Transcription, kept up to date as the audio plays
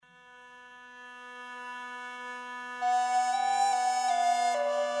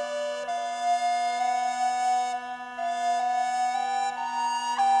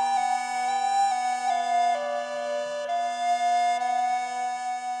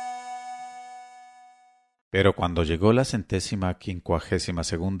Pero cuando llegó la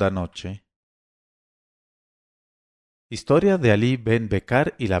 152ª noche, historia de Ali ben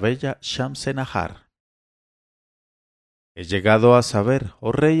Becar y la bella Shamsenahar. He llegado a saber,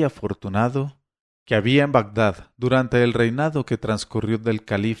 oh rey afortunado, que había en Bagdad, durante el reinado que transcurrió del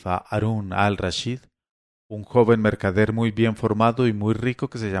califa Harún al-Rashid, un joven mercader muy bien formado y muy rico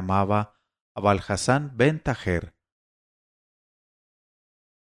que se llamaba Abul Hassan ben Taher.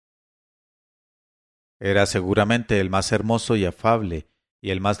 Era seguramente el más hermoso y afable, y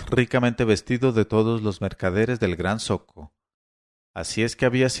el más ricamente vestido de todos los mercaderes del gran zoco. Así es que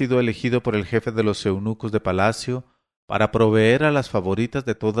había sido elegido por el jefe de los eunucos de palacio para proveer a las favoritas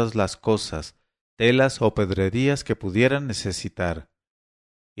de todas las cosas, telas o pedrerías que pudieran necesitar.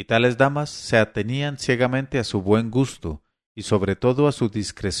 Y tales damas se atenían ciegamente a su buen gusto y sobre todo a su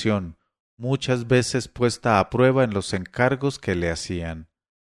discreción, muchas veces puesta a prueba en los encargos que le hacían.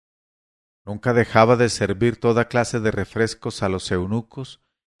 Nunca dejaba de servir toda clase de refrescos a los eunucos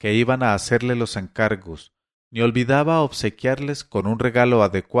que iban a hacerle los encargos, ni olvidaba obsequiarles con un regalo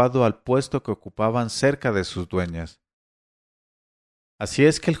adecuado al puesto que ocupaban cerca de sus dueñas. Así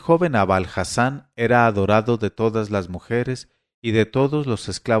es que el joven Abul Hassan era adorado de todas las mujeres y de todos los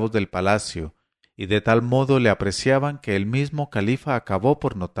esclavos del palacio, y de tal modo le apreciaban que el mismo califa acabó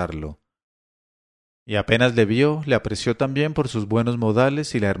por notarlo. Y apenas le vio, le apreció también por sus buenos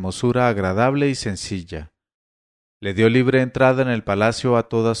modales y la hermosura agradable y sencilla. Le dio libre entrada en el palacio a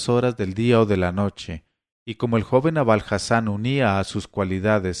todas horas del día o de la noche, y como el joven Abul Hassan unía a sus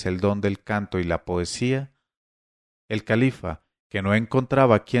cualidades el don del canto y la poesía, el califa, que no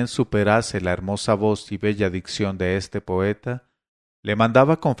encontraba quien superase la hermosa voz y bella dicción de este poeta, le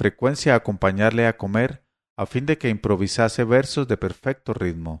mandaba con frecuencia acompañarle a comer, a fin de que improvisase versos de perfecto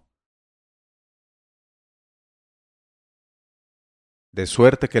ritmo. De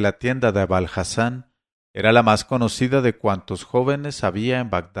suerte que la tienda de Abul Hassan era la más conocida de cuantos jóvenes había en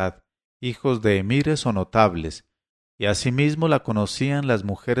Bagdad, hijos de emires o notables, y asimismo la conocían las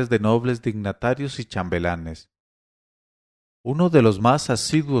mujeres de nobles dignatarios y chambelanes. Uno de los más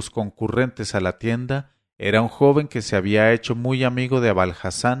asiduos concurrentes a la tienda era un joven que se había hecho muy amigo de Abul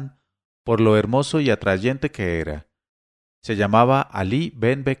Hassan por lo hermoso y atrayente que era. Se llamaba Ali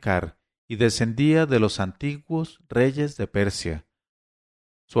ben Becar y descendía de los antiguos reyes de Persia.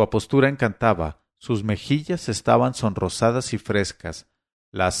 Su apostura encantaba, sus mejillas estaban sonrosadas y frescas,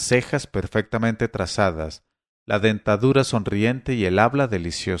 las cejas perfectamente trazadas, la dentadura sonriente y el habla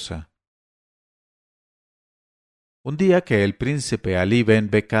deliciosa. Un día que el príncipe Ali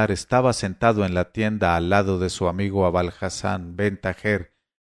ben Becar estaba sentado en la tienda al lado de su amigo Abul Hassan ben Taher,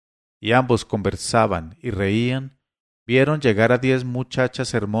 y ambos conversaban y reían, vieron llegar a 10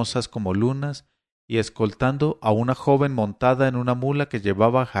 muchachas hermosas como lunas y escoltando a una joven montada en una mula que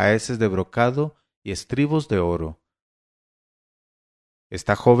llevaba jaeces de brocado y estribos de oro.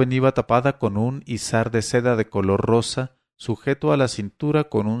 Esta joven iba tapada con un izar de seda de color rosa, sujeto a la cintura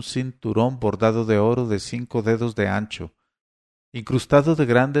con un cinturón bordado de oro de 5 dedos de ancho, incrustado de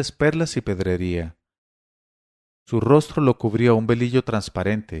grandes perlas y pedrería. Su rostro lo cubría un velillo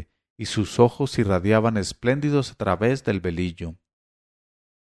transparente, y sus ojos irradiaban espléndidos a través del velillo.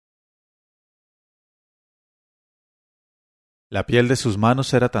 La piel de sus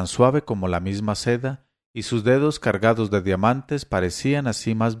manos era tan suave como la misma seda, y sus dedos cargados de diamantes parecían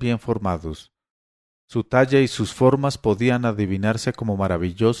así más bien formados. Su talla y sus formas podían adivinarse como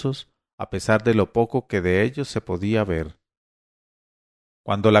maravillosos, a pesar de lo poco que de ellos se podía ver.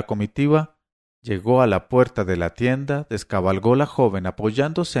 Cuando la comitiva llegó a la puerta de la tienda, descabalgó la joven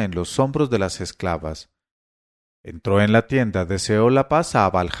apoyándose en los hombros de las esclavas. Entró en la tienda, deseó la paz a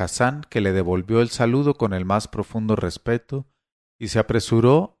Abul Hassan, que le devolvió el saludo con el más profundo respeto, y se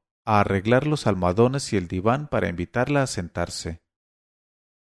apresuró a arreglar los almohadones y el diván para invitarla a sentarse.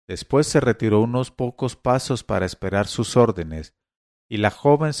 Después se retiró unos pocos pasos para esperar sus órdenes, y la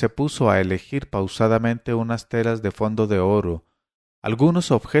joven se puso a elegir pausadamente unas telas de fondo de oro, algunos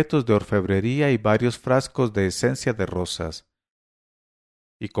objetos de orfebrería y varios frascos de esencia de rosas.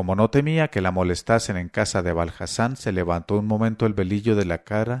 Y como no temía que la molestasen en casa de Abul Hassan, se levantó un momento el velillo de la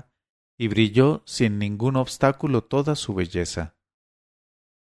cara y brilló sin ningún obstáculo toda su belleza.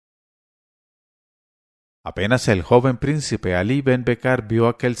 Apenas el joven príncipe Ali ben Becar vio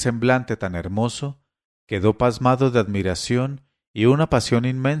aquel semblante tan hermoso, quedó pasmado de admiración y una pasión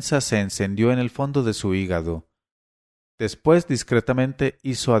inmensa se encendió en el fondo de su hígado. Después discretamente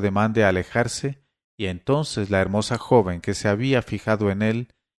hizo ademán de alejarse, y entonces la hermosa joven que se había fijado en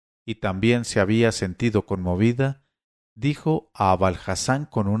él y también se había sentido conmovida, dijo a Abul Hassan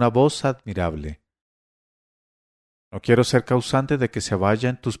con una voz admirable: «No quiero ser causante de que se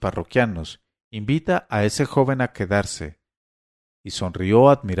vayan tus parroquianos, invita a ese joven a quedarse. Y sonrió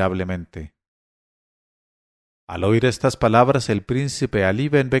admirablemente. Al oír estas palabras, el príncipe Ali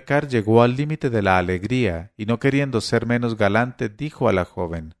Ben Becar llegó al límite de la alegría y, no queriendo ser menos galante, dijo a la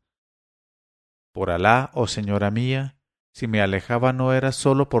joven: «Por Alá, oh señora mía, si me alejaba no era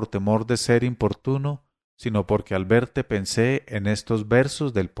sólo por temor de ser importuno, sino porque al verte pensé en estos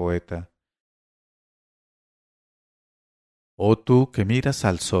versos del poeta. Oh tú que miras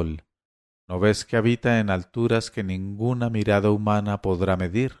al sol, ¿no ves que habita en alturas que ninguna mirada humana podrá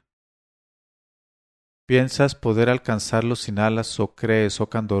medir? ¿Piensas poder alcanzarlo sin alas o crees, oh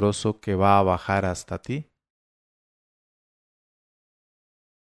candoroso, que va a bajar hasta ti?»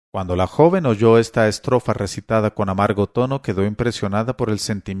 Cuando la joven oyó esta estrofa recitada con amargo tono, quedó impresionada por el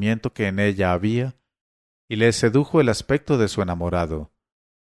sentimiento que en ella había, y le sedujo el aspecto de su enamorado.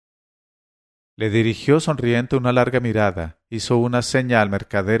 Le dirigió sonriente una larga mirada, hizo una seña al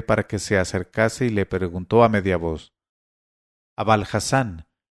mercader para que se acercase y le preguntó a media voz: «Abal Hassan,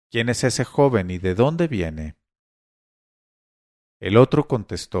 ¿quién es ese joven y de dónde viene?» El otro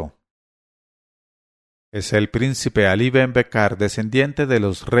contestó: «Es el príncipe Ali Ben Becar, descendiente de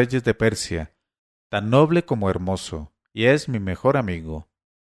los reyes de Persia, tan noble como hermoso, y es mi mejor amigo».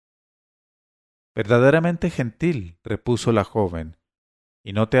 «Verdaderamente gentil», repuso la joven,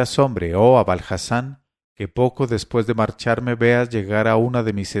 «y no te asombre, oh Abal Hassan, que poco después de marcharme veas llegar a una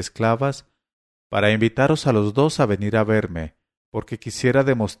de mis esclavas para invitaros a los dos a venir a verme, porque quisiera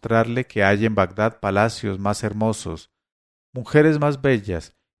demostrarle que hay en Bagdad palacios más hermosos, mujeres más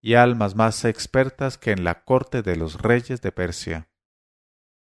bellas y almas más expertas que en la corte de los reyes de Persia».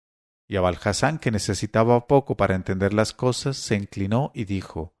 Y Abal Hassan, que necesitaba poco para entender las cosas, se inclinó y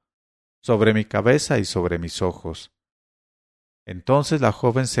dijo: «Sobre mi cabeza y sobre mis ojos». Entonces la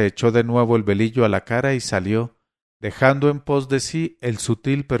joven se echó de nuevo el velillo a la cara y salió, dejando en pos de sí el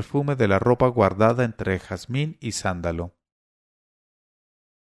sutil perfume de la ropa guardada entre jazmín y sándalo.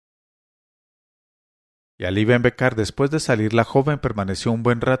 Y Ali Ben Becar, después de salir la joven, permaneció un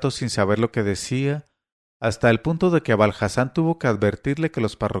buen rato sin saber lo que decía, hasta el punto de que Abal Hassan tuvo que advertirle que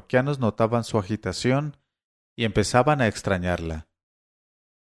los parroquianos notaban su agitación y empezaban a extrañarla.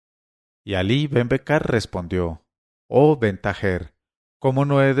 Y Ali Ben Becar respondió: «Oh Ventajer, ¿cómo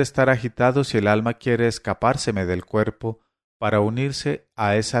no he de estar agitado si el alma quiere escapárseme del cuerpo para unirse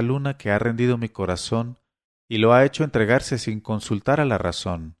a esa luna que ha rendido mi corazón y lo ha hecho entregarse sin consultar a la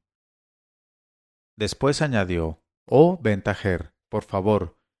razón?» Después añadió: «Oh Ventajer, por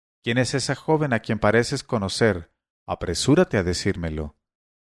favor, ¿quién es esa joven a quien pareces conocer? Apresúrate a decírmelo».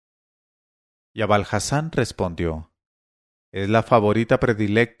 Y Abal Hassan respondió: «Es la favorita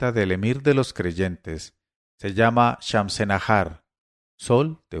predilecta del emir de los creyentes. Se llama Shamsenahar,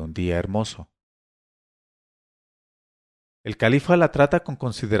 sol de un día hermoso». El califa la trata con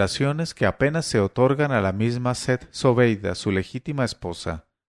consideraciones que apenas se otorgan a la misma Seth Zobeida, su legítima esposa.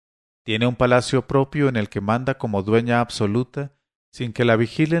 Tiene un palacio propio en el que manda como dueña absoluta, sin que la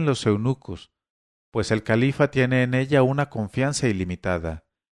vigilen los eunucos, pues el califa tiene en ella una confianza ilimitada.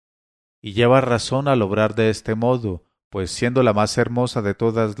 Y lleva razón al obrar de este modo, pues siendo la más hermosa de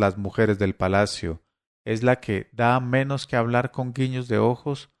todas las mujeres del palacio, es la que da menos que hablar con guiños de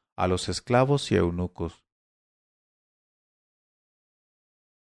ojos a los esclavos y eunucos.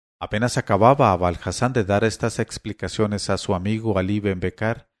 Apenas acababa Abal Hassan de dar estas explicaciones a su amigo Ali Ben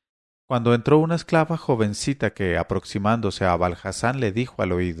Becar, cuando entró una esclava jovencita que, aproximándose a Abal Hassan, le dijo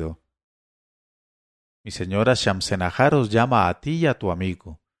al oído: «Mi señora Shamsenahar os llama a ti y a tu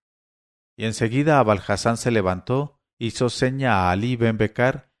amigo». Y enseguida Abal Hassan se levantó, hizo seña a Ali Ben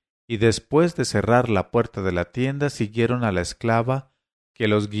Becar, y después de cerrar la puerta de la tienda siguieron a la esclava, que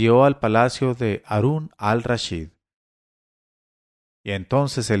los guió al palacio de Harún al-Rashid. Y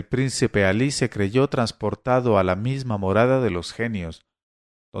entonces el príncipe Ali se creyó transportado a la misma morada de los genios,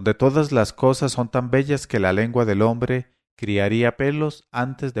 donde todas las cosas son tan bellas que la lengua del hombre criaría pelos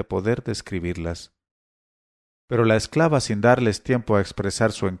antes de poder describirlas. Pero la esclava, sin darles tiempo a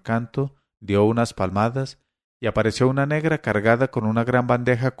expresar su encanto, dio unas palmadas, y apareció una negra cargada con una gran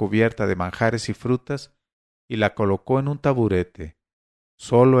bandeja cubierta de manjares y frutas, y la colocó en un taburete.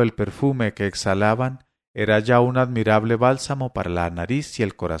 Sólo el perfume que exhalaban era ya un admirable bálsamo para la nariz y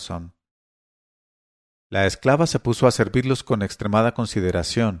el corazón. La esclava se puso a servirlos con extremada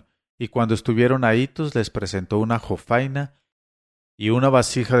consideración, y cuando estuvieron ahitos les presentó una jofaina y una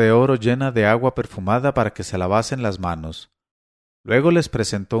vasija de oro llena de agua perfumada para que se lavasen las manos. Luego les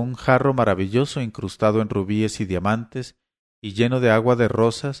presentó un jarro maravilloso incrustado en rubíes y diamantes, y lleno de agua de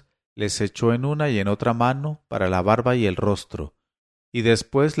rosas, les echó en una y en otra mano para la barba y el rostro, y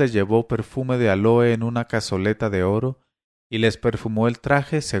después les llevó perfume de aloe en una cazoleta de oro, y les perfumó el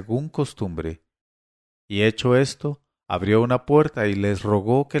traje según costumbre. Y hecho esto, abrió una puerta y les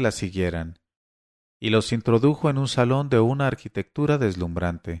rogó que la siguieran, y los introdujo en un salón de una arquitectura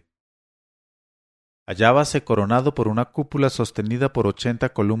deslumbrante. Hallábase coronado por una cúpula sostenida por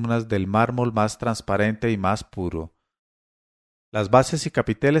 80 columnas del mármol más transparente y más puro. Las bases y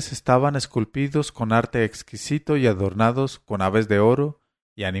capiteles estaban esculpidos con arte exquisito y adornados con aves de oro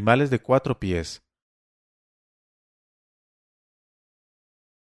y animales de 4 pies.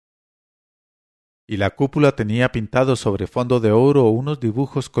 Y la cúpula tenía pintados sobre fondo de oro unos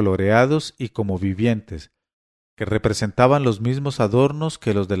dibujos coloreados y como vivientes, que representaban los mismos adornos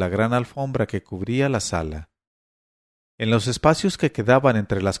que los de la gran alfombra que cubría la sala. En los espacios que quedaban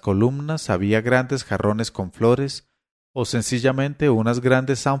entre las columnas había grandes jarrones con flores, o sencillamente unas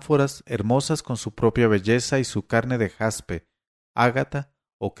grandes ánforas hermosas con su propia belleza y su carne de jaspe, ágata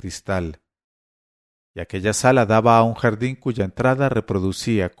o cristal. Y aquella sala daba a un jardín cuya entrada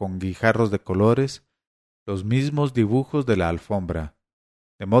reproducía con guijarros de colores los mismos dibujos de la alfombra,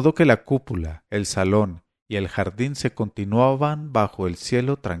 de modo que la cúpula, el salón y el jardín se continuaban bajo el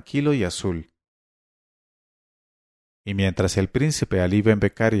cielo tranquilo y azul. Y mientras el príncipe Ali Ben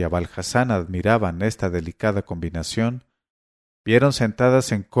Becar y Abul Hassan admiraban esta delicada combinación, vieron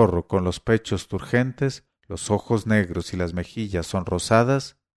sentadas en corro con los pechos turgentes, los ojos negros y las mejillas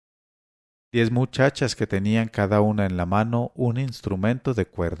sonrosadas, 10 muchachas que tenían cada una en la mano un instrumento de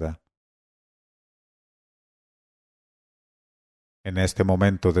cuerda. En este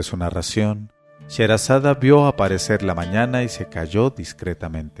momento de su narración, Sherazada vio aparecer la mañana y se calló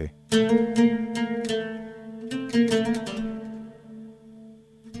discretamente.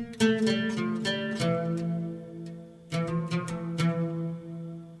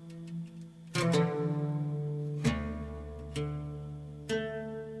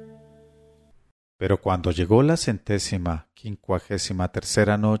 Pero cuando llegó la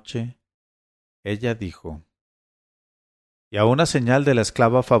 153ª noche, ella dijo: y a una señal de la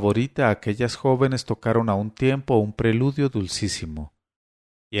esclava favorita aquellas jóvenes tocaron a un tiempo un preludio dulcísimo,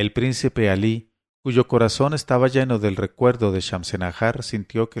 y el príncipe Alí, cuyo corazón estaba lleno del recuerdo de Shamsenahar,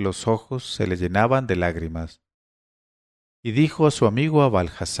 sintió que los ojos se le llenaban de lágrimas. Y dijo a su amigo Abul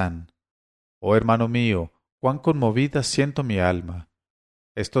Hassan: «Oh hermano mío, cuán conmovida siento mi alma.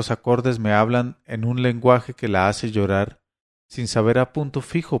 Estos acordes me hablan en un lenguaje que la hace llorar, sin saber a punto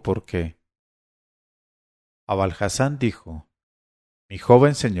fijo por qué». Abul Hassan dijo: «Mi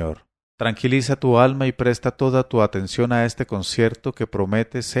joven señor, tranquiliza tu alma y presta toda tu atención a este concierto que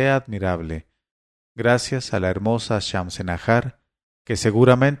promete sea admirable, gracias a la hermosa Shamsenahar, que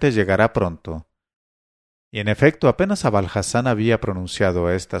seguramente llegará pronto». Y en efecto, apenas Abul Hassan había pronunciado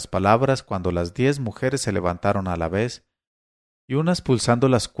estas palabras cuando las 10 mujeres se levantaron a la vez, y unas pulsando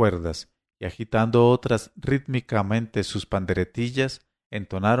las cuerdas y agitando otras rítmicamente sus panderetillas,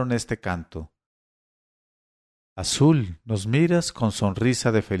 entonaron este canto: «Azul, nos miras con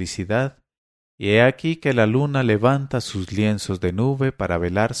sonrisa de felicidad, y he aquí que la luna levanta sus lienzos de nube para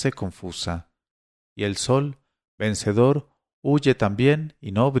velarse confusa, y el sol, vencedor, huye también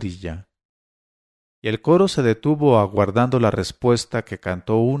y no brilla». Y el coro se detuvo aguardando la respuesta que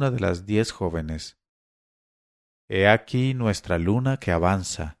cantó una de las 10 jóvenes: «He aquí nuestra luna que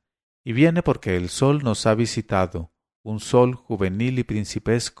avanza, y viene porque el sol nos ha visitado, un sol juvenil y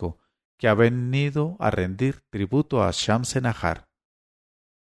principesco, que ha venido a rendir tributo a Shamsenahar».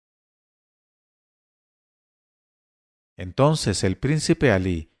 Entonces el príncipe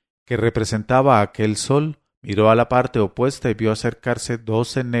Alí, que representaba a aquel sol, miró a la parte opuesta y vio acercarse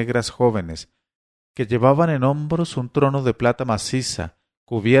 12 negras jóvenes, que llevaban en hombros un trono de plata maciza,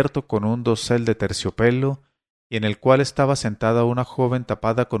 cubierto con un dosel de terciopelo, y en el cual estaba sentada una joven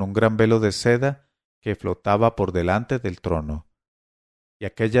tapada con un gran velo de seda que flotaba por delante del trono. Y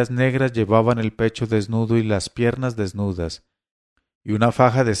aquellas negras llevaban el pecho desnudo y las piernas desnudas, y una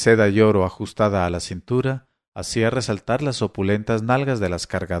faja de seda y oro ajustada a la cintura hacía resaltar las opulentas nalgas de las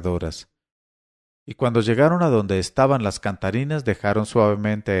cargadoras. Y cuando llegaron a donde estaban las cantarinas, dejaron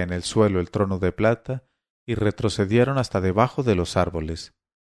suavemente en el suelo el trono de plata y retrocedieron hasta debajo de los árboles.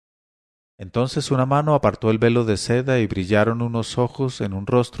 Entonces una mano apartó el velo de seda y brillaron unos ojos en un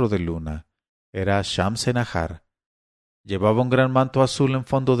rostro de luna. Era Shamsenahar. Llevaba un gran manto azul en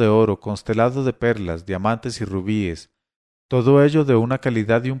fondo de oro, constelado de perlas, diamantes y rubíes, todo ello de una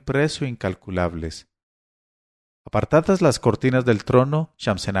calidad y un precio incalculables. Apartadas las cortinas del trono,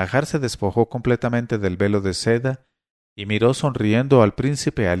 Shamsenahar se despojó completamente del velo de seda y miró sonriendo al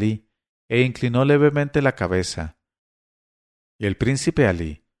príncipe Alí, e inclinó levemente la cabeza. Y el príncipe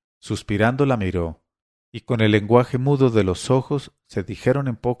Alí, suspirando, la miró, y con el lenguaje mudo de los ojos se dijeron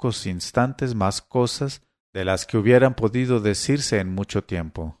en pocos instantes más cosas de las que hubieran podido decirse en mucho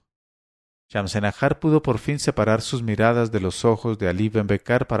tiempo. Shamsenahar pudo por fin separar sus miradas de los ojos de Ali Ben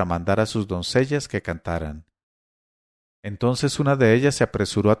Becar para mandar a sus doncellas que cantaran. Entonces una de ellas se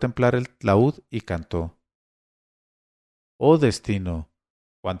apresuró a templar el laúd y cantó: «Oh destino,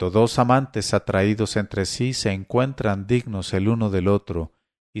 cuando dos amantes atraídos entre sí se encuentran dignos el uno del otro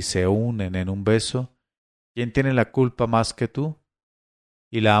y se unen en un beso, ¿quién tiene la culpa más que tú?».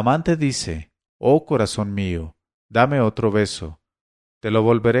 Y la amante dice: «Oh corazón mío, dame otro beso. Te lo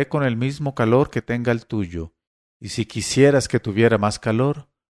volveré con el mismo calor que tenga el tuyo, y si quisieras que tuviera más calor,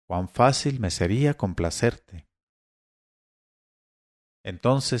 cuán fácil me sería complacerte».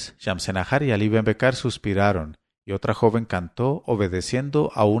 Entonces Shamsenahar y Ali Ben Becar suspiraron, y otra joven cantó,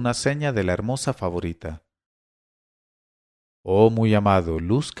 obedeciendo a una seña de la hermosa favorita: «Oh muy amado,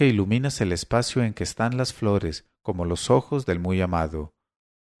 luz que iluminas el espacio en que están las flores, como los ojos del muy amado.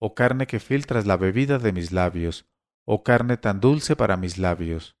 Oh carne que filtras la bebida de mis labios, oh carne tan dulce para mis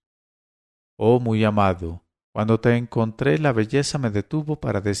labios. Oh muy amado, cuando te encontré la belleza me detuvo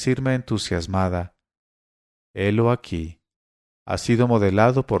para decirme entusiasmada: helo aquí, ha sido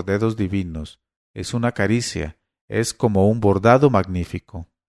modelado por dedos divinos, es una caricia, es como un bordado magnífico».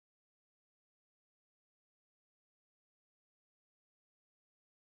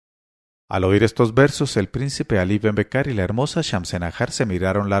 Al oír estos versos, el príncipe Ali Ben Becar y la hermosa Shamsenahar se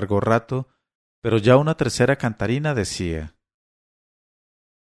miraron largo rato, pero ya una tercera cantarina decía: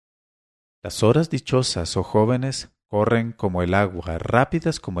 «Las horas dichosas, oh jóvenes, corren como el agua,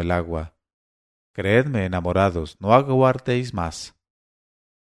 rápidas como el agua. Creedme, enamorados, no aguardéis más.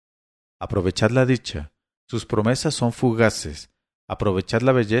 Aprovechad la dicha, sus promesas son fugaces, aprovechad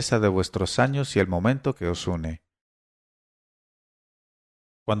la belleza de vuestros años y el momento que os une».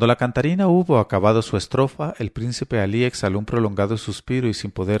 Cuando la cantarina hubo acabado su estrofa, el príncipe Alí exhaló un prolongado suspiro y,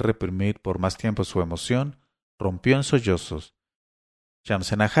 sin poder reprimir por más tiempo su emoción, rompió en sollozos.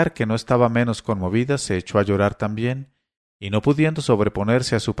 Shamsenahar, que no estaba menos conmovida, se echó a llorar también, y no pudiendo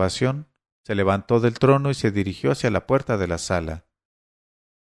sobreponerse a su pasión, se levantó del trono y se dirigió hacia la puerta de la sala.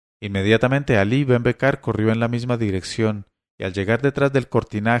 Inmediatamente Ali Ben Becar corrió en la misma dirección, y al llegar detrás del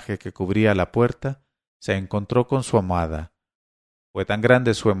cortinaje que cubría la puerta, se encontró con su amada. Fue tan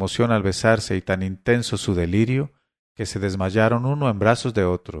grande su emoción al besarse y tan intenso su delirio, que se desmayaron uno en brazos de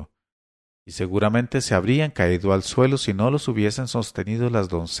otro, y seguramente se habrían caído al suelo si no los hubiesen sostenido las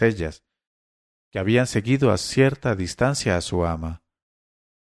doncellas, que habían seguido a cierta distancia a su ama.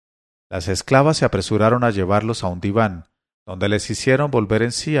 Las esclavas se apresuraron a llevarlos a un diván, donde les hicieron volver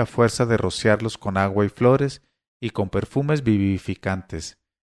en sí a fuerza de rociarlos con agua y flores y con perfumes vivificantes.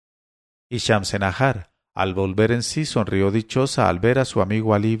 Y Shamsenahar, al volver en sí, sonrió dichosa al ver a su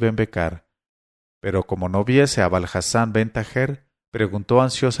amigo Ali Ben Becar, pero como no viese a Abalhasán Ben Tajer, preguntó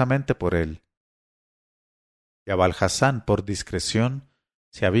ansiosamente por él. Y Abalhasán, por discreción,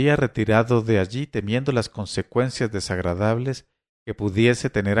 se había retirado de allí temiendo las consecuencias desagradables que pudiese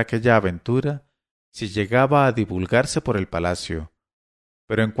tener aquella aventura si llegaba a divulgarse por el palacio.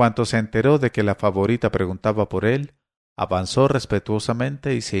 Pero en cuanto se enteró de que la favorita preguntaba por él, avanzó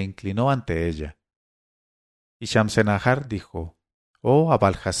respetuosamente y se inclinó ante ella. Y Shamsenahar dijo: «Oh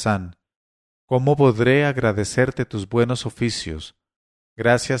Abalhasán, ¿cómo podré agradecerte tus buenos oficios?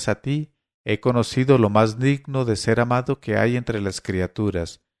 Gracias a ti he conocido lo más digno de ser amado que hay entre las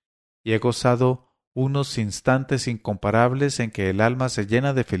criaturas, y he gozado unos instantes incomparables en que el alma se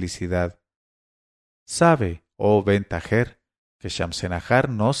llena de felicidad. Sabe, oh Ben Tajer, que Shamsenahar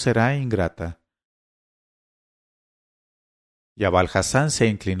no será ingrata». Y Abalhasán se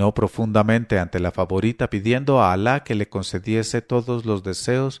inclinó profundamente ante la favorita pidiendo a Alá que le concediese todos los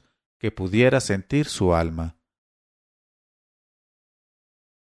deseos que pudiera sentir su alma.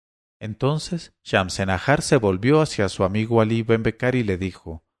 Entonces Shamsenahar se volvió hacia su amigo Ali Ben Becar y le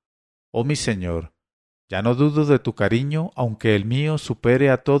dijo: «Oh mi señor, ya no dudo de tu cariño, aunque el mío supere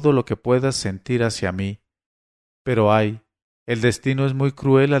a todo lo que puedas sentir hacia mí. Pero ay, el destino es muy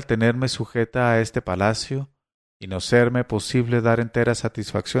cruel al tenerme sujeta a este palacio y no serme posible dar entera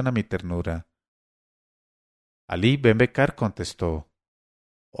satisfacción a mi ternura». Ali Ben Becar contestó: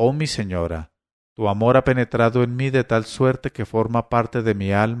 «Oh mi señora, tu amor ha penetrado en mí de tal suerte que forma parte de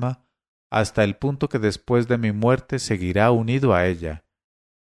mi alma hasta el punto que después de mi muerte seguirá unido a ella.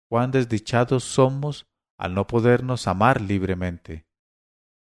 Cuán desdichados somos al no podernos amar libremente».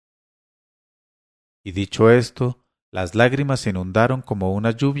 Y dicho esto, las lágrimas inundaron como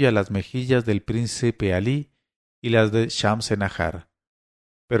una lluvia las mejillas del príncipe Alí y las de Shamsenahar.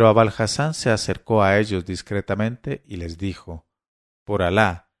 Pero Abalhasán se acercó a ellos discretamente y les dijo: «Por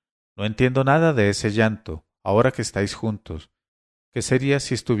Alá, no entiendo nada de ese llanto, ahora que estáis juntos. ¿Qué sería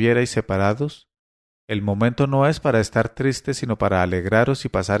si estuvierais separados? El momento no es para estar triste, sino para alegraros y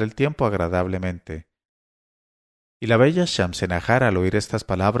pasar el tiempo agradablemente. Y la bella Shamsenahar, al oír estas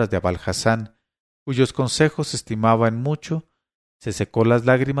palabras de Abul Hassan, cuyos consejos estimaba en mucho, se secó las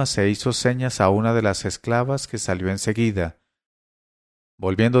lágrimas e hizo señas a una de las esclavas que salió enseguida,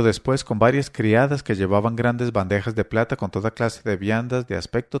 volviendo después con varias criadas que llevaban grandes bandejas de plata con toda clase de viandas de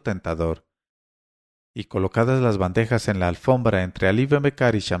aspecto tentador. Y colocadas las bandejas en la alfombra entre Ali Ben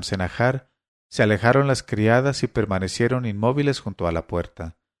Becar y Shamsenahar, se alejaron las criadas y permanecieron inmóviles junto a la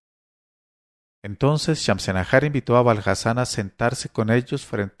puerta. Entonces Shamsenahar invitó a Abul Hassan a sentarse con ellos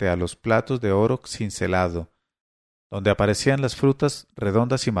frente a los platos de oro cincelado, donde aparecían las frutas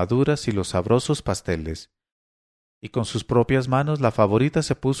redondas y maduras y los sabrosos pasteles. Y con sus propias manos la favorita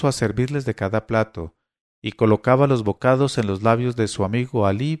se puso a servirles de cada plato, y colocaba los bocados en los labios de su amigo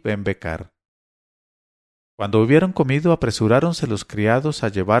Ali Ben Becar. Cuando hubieron comido, apresuráronse los criados a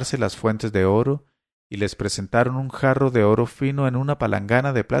llevarse las fuentes de oro, y les presentaron un jarro de oro fino en una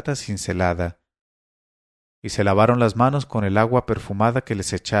palangana de plata cincelada, y se lavaron las manos con el agua perfumada que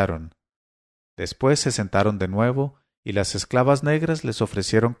les echaron. Después se sentaron de nuevo, y las esclavas negras les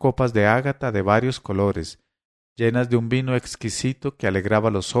ofrecieron copas de ágata de varios colores, llenas de un vino exquisito que alegraba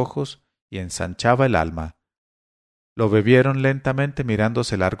los ojos y ensanchaba el alma. Lo bebieron lentamente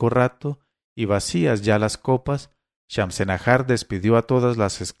mirándose largo rato, y vacías ya las copas, Shamsenahar despidió a todas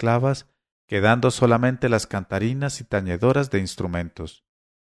las esclavas, quedando solamente las cantarinas y tañedoras de instrumentos.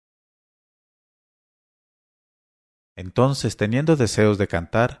 Entonces, teniendo deseos de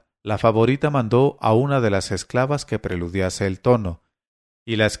cantar, la favorita mandó a una de las esclavas que preludiase el tono,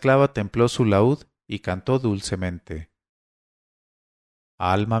 y la esclava templó su laúd y cantó dulcemente.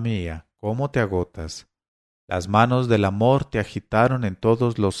 Alma mía, ¿cómo te agotas? Las manos del amor te agitaron en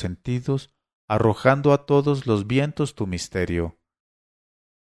todos los sentidos, arrojando a todos los vientos tu misterio.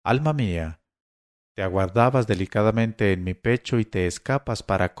 Alma mía, te aguardabas delicadamente en mi pecho y te escapas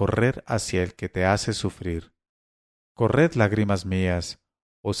para correr hacia el que te hace sufrir. Corred, lágrimas mías,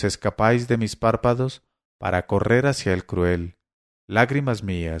 os escapáis de mis párpados para correr hacia el cruel. Lágrimas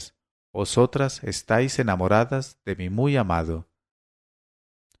mías, vosotras estáis enamoradas de mi muy amado.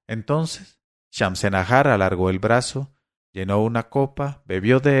 Entonces Shamsenahar alargó el brazo, llenó una copa,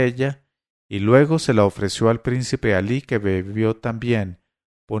 bebió de ella, y luego se la ofreció al príncipe Alí, que bebió también,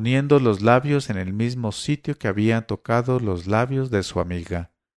 poniendo los labios en el mismo sitio que habían tocado los labios de su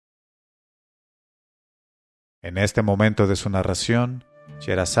amiga. En este momento de su narración,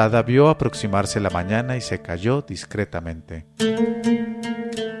 Sherazada vio aproximarse la mañana y se calló discretamente.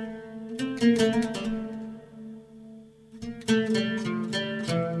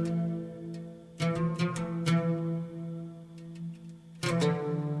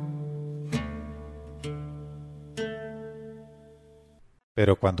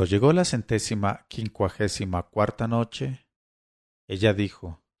 Pero cuando llegó la 154ª noche, ella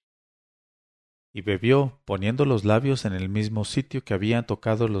dijo, y bebió, poniendo los labios en el mismo sitio que habían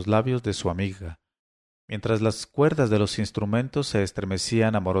tocado los labios de su amiga, mientras las cuerdas de los instrumentos se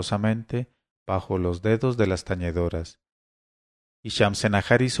estremecían amorosamente bajo los dedos de las tañedoras. Y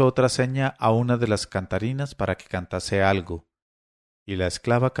Shamsenahar hizo otra seña a una de las cantarinas para que cantase algo, y la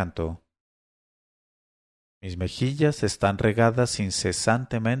esclava cantó. Mis mejillas están regadas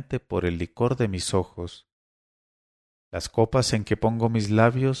incesantemente por el licor de mis ojos. Las copas en que pongo mis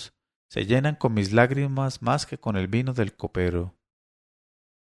labios se llenan con mis lágrimas más que con el vino del copero.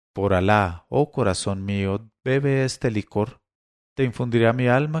 Por Alá, oh corazón mío, bebe este licor, te infundirá mi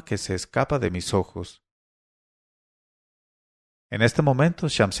alma que se escapa de mis ojos. En este momento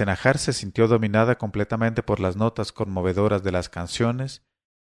Shamsenahar se sintió dominada completamente por las notas conmovedoras de las canciones,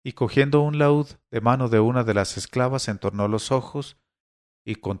 y cogiendo un laúd de mano de una de las esclavas entornó los ojos,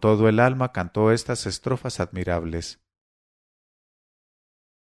 y con todo el alma cantó estas estrofas admirables.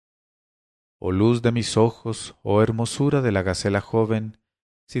 Oh luz de mis ojos, oh hermosura de la gacela joven,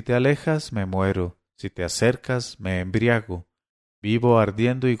 si te alejas me muero, si te acercas me embriago, vivo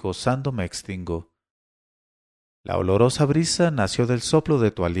ardiendo y gozando me extingo. La olorosa brisa nació del soplo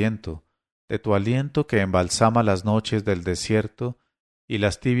de tu aliento que embalsama las noches del desierto y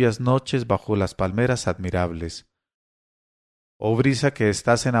las tibias noches bajo las palmeras admirables. Oh brisa que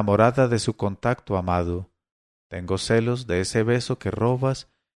estás enamorada de su contacto amado, tengo celos de ese beso que robas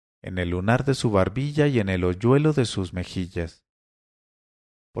en el lunar de su barbilla y en el hoyuelo de sus mejillas,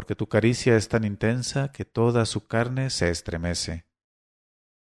 porque tu caricia es tan intensa que toda su carne se estremece.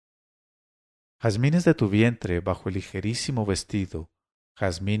 Jazmines de tu vientre bajo el ligerísimo vestido,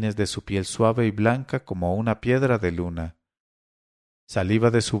 jazmines de su piel suave y blanca como una piedra de luna.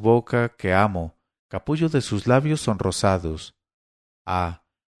 Saliva de su boca que amo, capullo de sus labios sonrosados. Ah,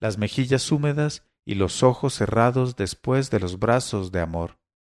 las mejillas húmedas y los ojos cerrados después de los brazos de amor.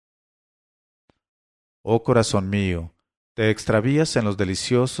 Oh corazón mío, te extravías en los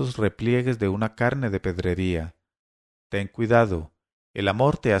deliciosos repliegues de una carne de pedrería. Ten cuidado, el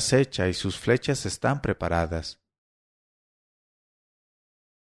amor te acecha y sus flechas están preparadas.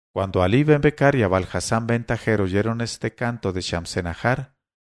 Cuando Ali ben Becar y Abul Hasán ben Tajer oyeron este canto de Shamsenahar,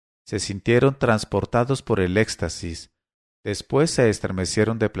 se sintieron transportados por el éxtasis. Después se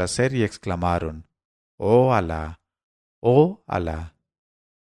estremecieron de placer y exclamaron: ¡Oh Alá! ¡Oh Alá!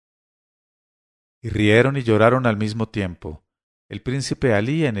 Y rieron y lloraron al mismo tiempo. El príncipe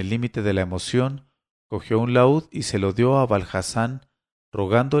Alí, en el límite de la emoción, cogió un laúd y se lo dio a Abul Hasán,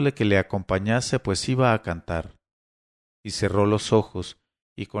 rogándole que le acompañase, pues iba a cantar. Y cerró los ojos,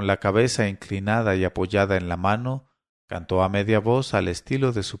 y con la cabeza inclinada y apoyada en la mano, cantó a media voz al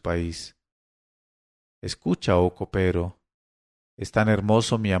estilo de su país. Escucha, oh copero, es tan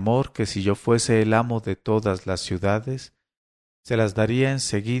hermoso mi amor que si yo fuese el amo de todas las ciudades, se las daría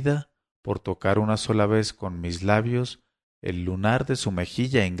enseguida por tocar una sola vez con mis labios el lunar de su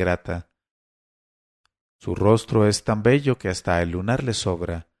mejilla ingrata. Su rostro es tan bello que hasta el lunar le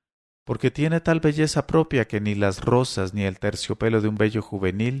sobra, porque tiene tal belleza propia que ni las rosas ni el terciopelo de un bello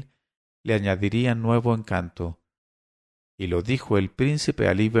juvenil le añadirían nuevo encanto. Y lo dijo el príncipe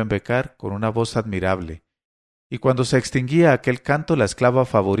Alí ben Becar con una voz admirable, y cuando se extinguía aquel canto la esclava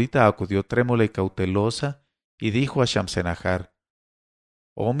favorita acudió trémula y cautelosa y dijo a Shamsenahar: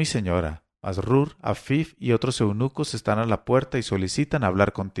 «Oh mi señora, Masrur, Afif y otros eunucos están a la puerta y solicitan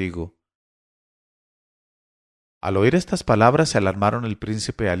hablar contigo». Al oír estas palabras se alarmaron el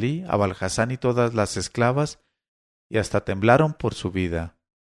príncipe Alí, Abul Hasán y todas las esclavas, y hasta temblaron por su vida.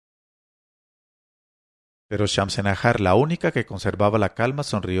 Pero Shamsenahar, la única que conservaba la calma,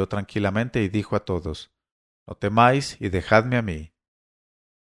 sonrió tranquilamente y dijo a todos: «No temáis y dejadme a mí».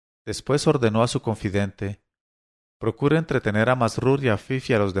 Después ordenó a su confidente: «Procure entretener a Masrur y a Afif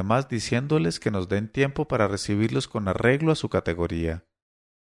y a los demás diciéndoles que nos den tiempo para recibirlos con arreglo a su categoría».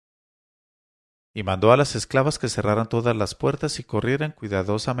 Y mandó a las esclavas que cerraran todas las puertas y corrieran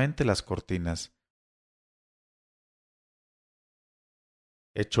cuidadosamente las cortinas.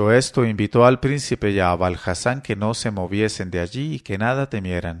 Hecho esto, invitó al príncipe y a Abul Hasán que no se moviesen de allí y que nada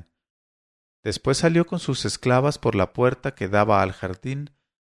temieran. Después salió con sus esclavas por la puerta que daba al jardín,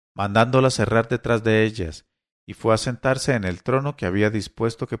 mandándolas cerrar detrás de ellas, y fue a sentarse en el trono que había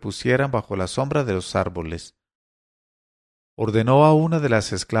dispuesto que pusieran bajo la sombra de los árboles. Ordenó a una de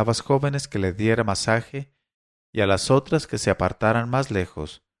las esclavas jóvenes que le diera masaje y a las otras que se apartaran más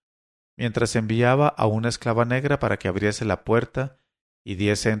lejos, mientras enviaba a una esclava negra para que abriese la puerta y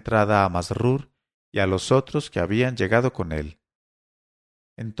diese entrada a Masrur y a los otros que habían llegado con él.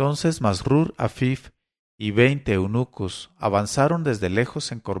 Entonces Masrur, Afif y 20 eunucos avanzaron desde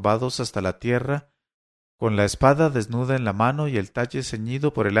lejos encorvados hasta la tierra, con la espada desnuda en la mano y el talle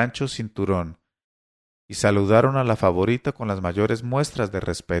ceñido por el ancho cinturón, y saludaron a la favorita con las mayores muestras de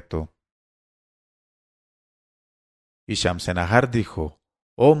respeto. Y Shamsenahar dijo: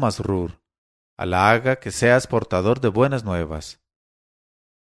 «Oh Masrur, Alá haga que seas portador de buenas nuevas».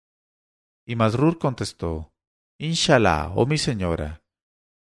 Y Masrur contestó: «Inshallah, oh mi señora».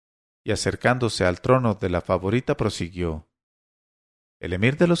 Y acercándose al trono de la favorita prosiguió: «El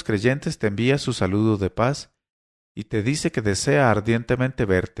emir de los creyentes te envía su saludo de paz y te dice que desea ardientemente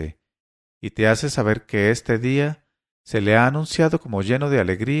verte, y te hace saber que este día se le ha anunciado como lleno de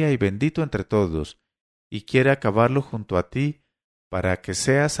alegría y bendito entre todos, y quiere acabarlo junto a ti para que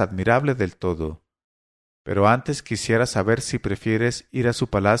seas admirable del todo. Pero antes quisiera saber si prefieres ir a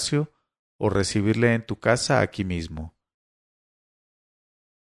su palacio o recibirle en tu casa aquí mismo».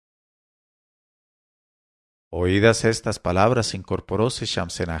 Oídas estas palabras, incorporóse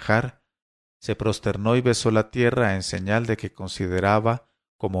Shamsenahar, se prosternó y besó la tierra en señal de que consideraba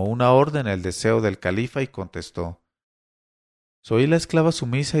como una orden el deseo del califa y contestó: «Soy la esclava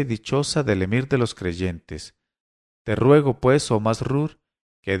sumisa y dichosa del emir de los creyentes. Te ruego, pues, oh Masrur,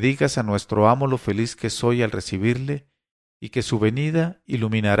 que digas a nuestro amo lo feliz que soy al recibirle y que su venida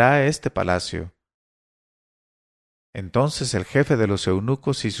iluminará este palacio». Entonces el jefe de los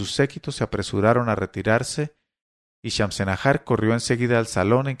eunucos y sus séquitos se apresuraron a retirarse, y Shamsenahar corrió enseguida al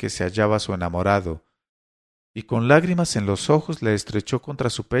salón en que se hallaba su enamorado, y con lágrimas en los ojos le estrechó contra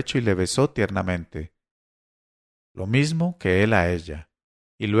su pecho y le besó tiernamente, lo mismo que él a ella,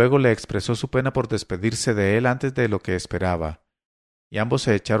 y luego le expresó su pena por despedirse de él antes de lo que esperaba, y ambos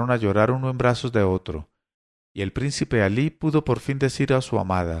se echaron a llorar uno en brazos de otro, y el príncipe Alí pudo por fin decir a su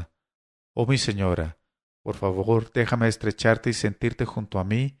amada: «Oh mi señora, por favor déjame estrecharte y sentirte junto a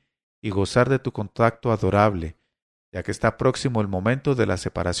mí y gozar de tu contacto adorable, ya que está próximo el momento de la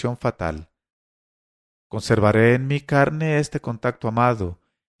separación fatal». Conservaré en mi carne este contacto amado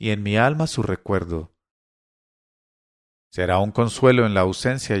y en mi alma su recuerdo. Será un consuelo en la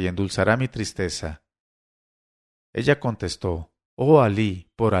ausencia y endulzará mi tristeza. Ella contestó, Oh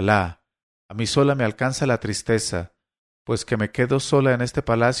Alí, por Alá, a mí sola me alcanza la tristeza, pues que me quedo sola en este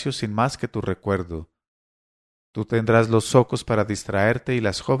palacio sin más que tu recuerdo. Tú tendrás los zocos para distraerte y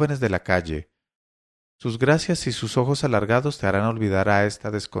las jóvenes de la calle. Sus gracias y sus ojos alargados te harán olvidar a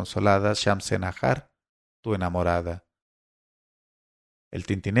esta desconsolada Shamsenahar, tu enamorada. El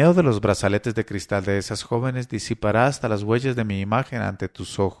tintineo de los brazaletes de cristal de esas jóvenes disipará hasta las huellas de mi imagen ante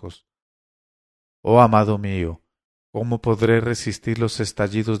tus ojos. Oh amado mío, ¿cómo podré resistir los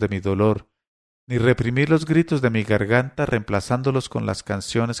estallidos de mi dolor, ni reprimir los gritos de mi garganta reemplazándolos con las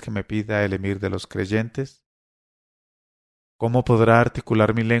canciones que me pida el emir de los creyentes? ¿Cómo podrá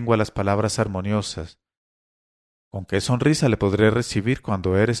articular mi lengua las palabras armoniosas? ¿Con qué sonrisa le podré recibir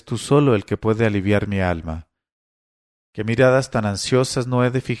cuando eres tú solo el que puede aliviar mi alma? ¿Qué miradas tan ansiosas no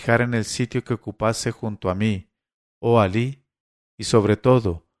he de fijar en el sitio que ocupase junto a mí, oh Alí? Y sobre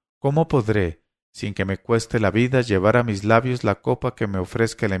todo, ¿cómo podré, sin que me cueste la vida, llevar a mis labios la copa que me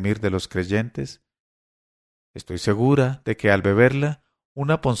ofrezca el emir de los creyentes? Estoy segura de que al beberla,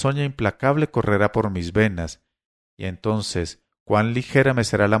 una ponzoña implacable correrá por mis venas, y entonces, cuán ligera me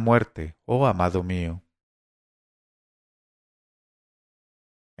será la muerte, oh amado mío.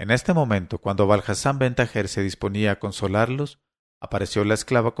 En este momento, cuando Balhasán ben Tajer se disponía a consolarlos, apareció la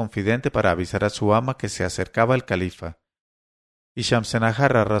esclava confidente para avisar a su ama que se acercaba el califa. Y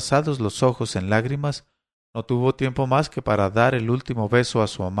Shamsenahar, arrasados los ojos en lágrimas, no tuvo tiempo más que para dar el último beso a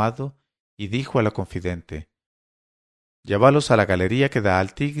su amado, y dijo a la confidente: Llévalos a la galería que da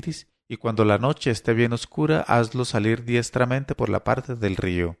al Tigris, y cuando la noche esté bien oscura, hazlos salir diestramente por la parte del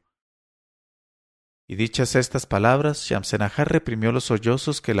río. Y dichas estas palabras, Shamsenahar reprimió los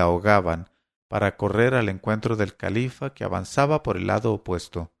sollozos que la ahogaban, para correr al encuentro del califa que avanzaba por el lado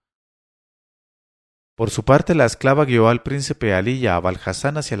opuesto. Por su parte, la esclava guió al príncipe Alí y a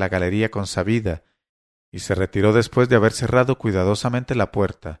Abalhasán hacia la galería consabida, y se retiró después de haber cerrado cuidadosamente la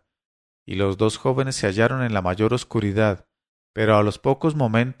puerta, y los dos jóvenes se hallaron en la mayor oscuridad, pero a los pocos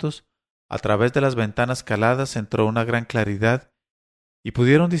momentos, a través de las ventanas caladas entró una gran claridad, y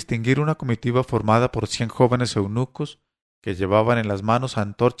pudieron distinguir una comitiva formada por 100 jóvenes eunucos que llevaban en las manos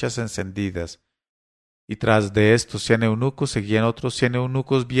antorchas encendidas, y tras de estos 100 eunucos seguían otros 100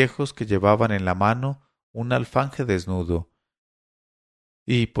 eunucos viejos que llevaban en la mano un alfanje desnudo.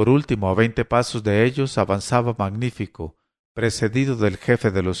 Y, por último, a 20 pasos de ellos avanzaba magnífico, precedido del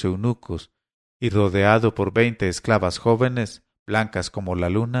jefe de los eunucos, y rodeado por 20 esclavas jóvenes, blancas como la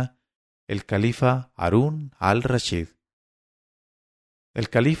luna, el califa Harún al-Rashid. El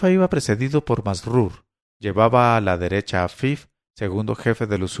califa iba precedido por Masrur, llevaba a la derecha a Afif, segundo jefe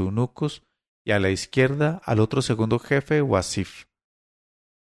de los eunucos, y a la izquierda al otro segundo jefe, Wasif.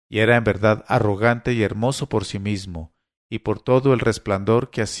 Y era en verdad arrogante y hermoso por sí mismo, y por todo el resplandor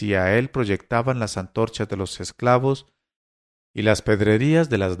que hacia él proyectaban las antorchas de los esclavos y las pedrerías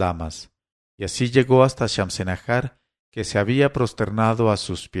de las damas. Y así llegó hasta Shamsenahar, que se había prosternado a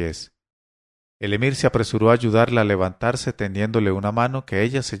sus pies. El emir se apresuró a ayudarla a levantarse tendiéndole una mano que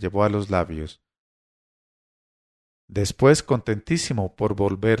ella se llevó a los labios. Después, contentísimo por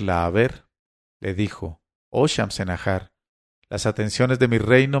volverla a ver, le dijo: «Oh Shamsenahar, las atenciones de mi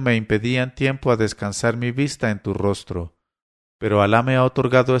reino me impedían tiempo a descansar mi vista en tu rostro, pero Alá me ha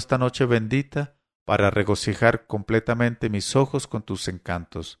otorgado esta noche bendita para regocijar completamente mis ojos con tus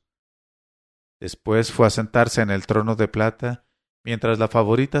encantos». Después fue a sentarse en el trono de plata, mientras la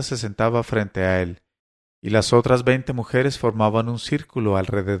favorita se sentaba frente a él, y las otras 20 mujeres formaban un círculo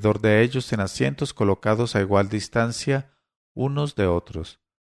alrededor de ellos en asientos colocados a igual distancia unos de otros.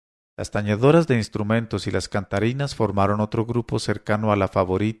 Las tañedoras de instrumentos y las cantarinas formaron otro grupo cercano a la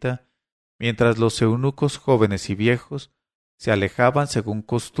favorita, mientras los eunucos jóvenes y viejos se alejaban según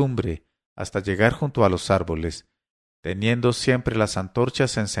costumbre hasta llegar junto a los árboles, teniendo siempre las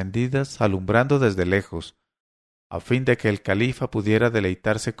antorchas encendidas alumbrando desde lejos, a fin de que el califa pudiera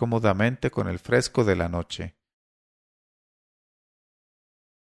deleitarse cómodamente con el fresco de la noche.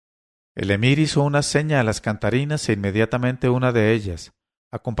 El emir hizo una seña a las cantarinas e inmediatamente una de ellas,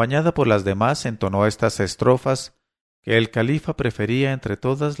 acompañada por las demás, entonó estas estrofas que el califa prefería entre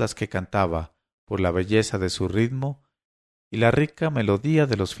todas las que cantaba, por la belleza de su ritmo y la rica melodía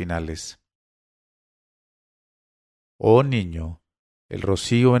de los finales. Oh niño, el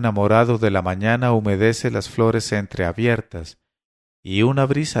rocío enamorado de la mañana humedece las flores entreabiertas, y una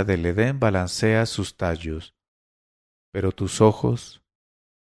brisa del Edén balancea sus tallos. Pero tus ojos,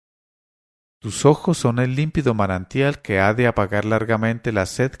 Tus ojos son el límpido manantial que ha de apagar largamente la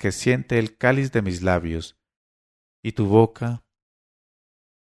sed que siente el cáliz de mis labios. Y tu boca,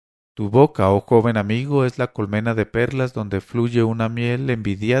 oh joven amigo, es la colmena de perlas donde fluye una miel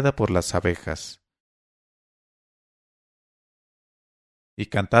envidiada por las abejas. Y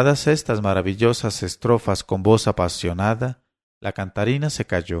cantadas estas maravillosas estrofas con voz apasionada, la cantarina se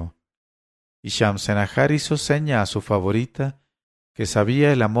calló, y Shamsenahar hizo seña a su favorita, que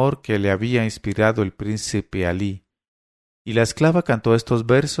sabía el amor que le había inspirado el príncipe Alí, y la esclava cantó estos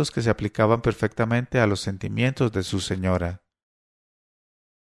versos que se aplicaban perfectamente a los sentimientos de su señora.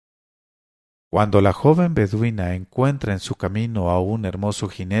 Cuando la joven beduina encuentra en su camino a un hermoso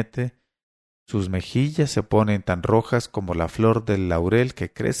jinete, sus mejillas se ponen tan rojas como la flor del laurel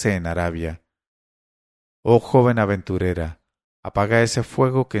que crece en Arabia. Oh joven aventurera, apaga ese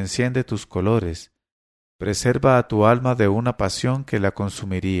fuego que enciende tus colores, preserva a tu alma de una pasión que la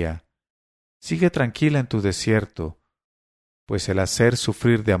consumiría. Sigue tranquila en tu desierto, pues el hacer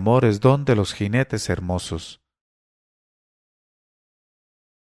sufrir de amor es don de los jinetes hermosos.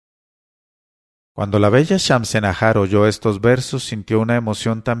 Cuando la bella Shamsenahar oyó estos versos, sintió una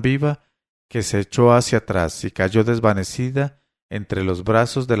emoción tan viva que se echó hacia atrás y cayó desvanecida entre los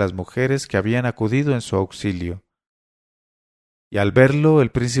brazos de las mujeres que habían acudido en su auxilio. Y al verlo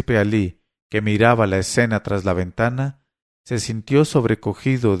el príncipe Alí, que miraba la escena tras la ventana, se sintió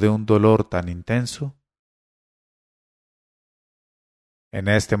sobrecogido de un dolor tan intenso. En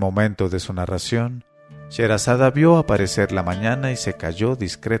este momento de su narración, Sherazada vio aparecer la mañana y se calló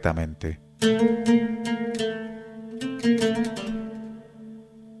discretamente.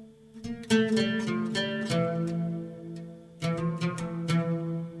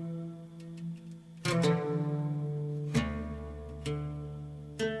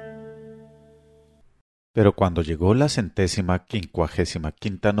 Pero cuando llegó la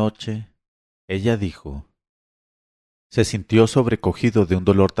 155ª noche, ella dijo: se sintió sobrecogido de un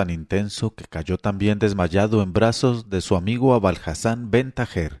dolor tan intenso que cayó también desmayado en brazos de su amigo Abalhasán ben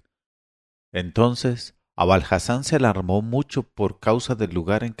Tajer. Entonces Abalhasán se alarmó mucho por causa del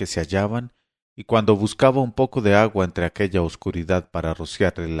lugar en que se hallaban, y cuando buscaba un poco de agua entre aquella oscuridad para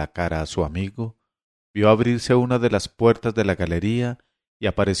rociarle la cara a su amigo, vio abrirse una de las puertas de la galería y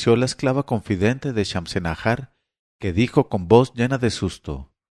apareció la esclava confidente de Shamsenahar, que dijo con voz llena de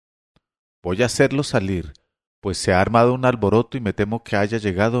susto: voy a hacerlo salir, pues se ha armado un alboroto y me temo que haya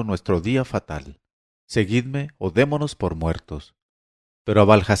llegado nuestro día fatal. Seguidme o démonos por muertos. Pero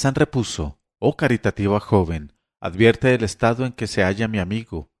Abalhasán repuso: oh caritativa joven, advierte el estado en que se halla mi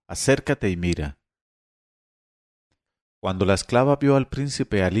amigo, acércate y mira. Cuando la esclava vio al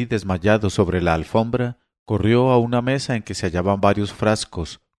príncipe Alí desmayado sobre la alfombra, corrió a una mesa en que se hallaban varios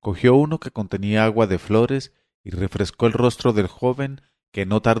frascos, cogió uno que contenía agua de flores y refrescó el rostro del joven, que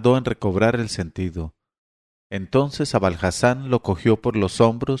no tardó en recobrar el sentido. Entonces Abalhasán lo cogió por los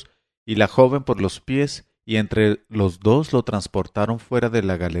hombros y la joven por los pies, y entre los dos lo transportaron fuera de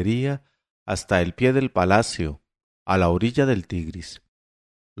la galería hasta el pie del palacio, a la orilla del Tigris.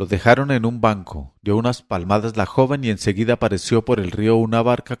 Lo dejaron en un banco, dio unas palmadas la joven y enseguida apareció por el río una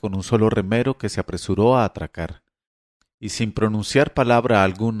barca con un solo remero que se apresuró a atracar. Y sin pronunciar palabra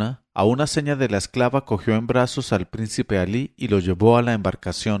alguna, a una seña de la esclava cogió en brazos al príncipe Alí y lo llevó a la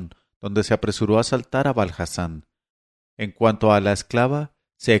embarcación, donde se apresuró a saltar a Abalhasán. En cuanto a la esclava,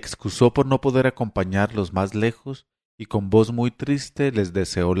 se excusó por no poder acompañarlos más lejos y con voz muy triste les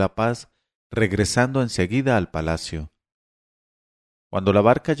deseó la paz, regresando enseguida al palacio. Cuando la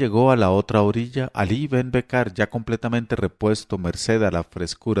barca llegó a la otra orilla, Alí ben Becar, ya completamente repuesto merced a la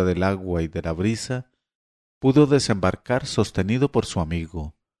frescura del agua y de la brisa, pudo desembarcar sostenido por su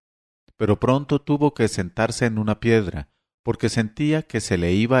amigo. Pero pronto tuvo que sentarse en una piedra, porque sentía que se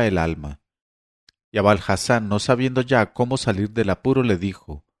le iba el alma. Y Abalhasán, no sabiendo ya cómo salir del apuro, le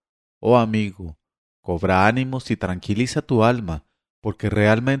dijo: oh amigo, cobra ánimos y tranquiliza tu alma, porque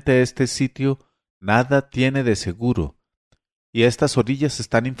realmente este sitio nada tiene de seguro, y estas orillas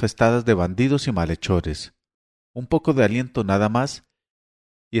están infestadas de bandidos y malhechores. Un poco de aliento nada más,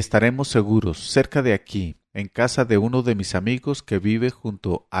 y estaremos seguros, cerca de aquí, en casa de uno de mis amigos que vive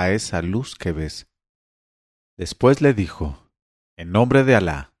junto a esa luz que ves. Después le dijo: en nombre de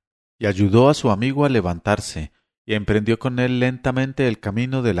Alá, y ayudó a su amigo a levantarse, y emprendió con él lentamente el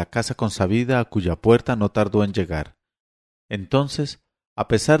camino de la casa consabida a cuya puerta no tardó en llegar. Entonces, a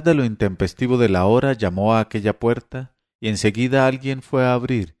pesar de lo intempestivo de la hora, llamó a aquella puerta, y enseguida alguien fue a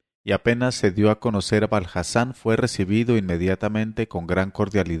abrir, y apenas se dio a conocer a Abalhasán fue recibido inmediatamente con gran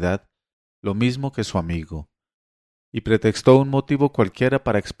cordialidad, lo mismo que su amigo, y pretextó un motivo cualquiera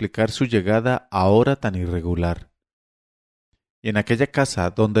para explicar su llegada a hora tan irregular. y en aquella casa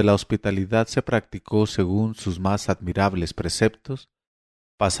donde la hospitalidad se practicó según sus más admirables preceptos,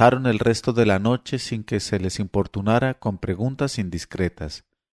 pasaron el resto de la noche sin que se les importunara con preguntas indiscretas.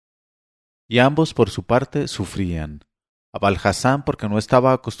 Y ambos por su parte sufrían. Abalhasán porque no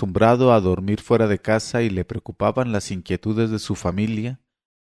estaba acostumbrado a dormir fuera de casa y le preocupaban las inquietudes de su familia,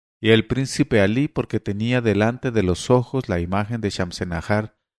 y el príncipe Alí porque tenía delante de los ojos la imagen de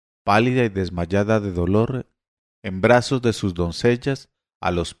Shamsenahar, pálida y desmayada de dolor, en brazos de sus doncellas,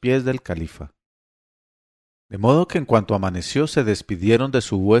 a los pies del califa. De modo que en cuanto amaneció se despidieron de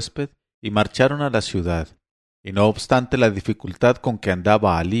su huésped y marcharon a la ciudad, y no obstante la dificultad con que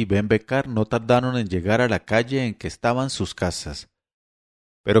andaba Alí Ben Becar, no tardaron en llegar a la calle en que estaban sus casas.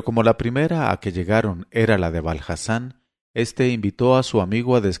 Pero como la primera a que llegaron era la de Abalhasán, éste invitó a su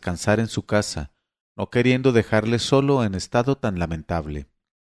amigo a descansar en su casa, no queriendo dejarle solo en estado tan lamentable.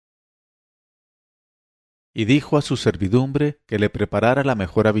 Y dijo a su servidumbre que le preparara la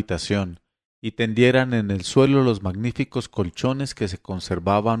mejor habitación, y tendieran en el suelo los magníficos colchones que se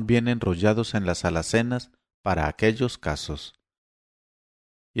conservaban bien enrollados en las alacenas para aquellos casos.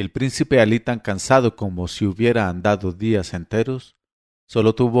 Y el príncipe Alí, tan cansado como si hubiera andado días enteros,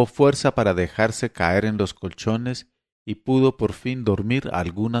 sólo tuvo fuerza para dejarse caer en los colchones y pudo por fin dormir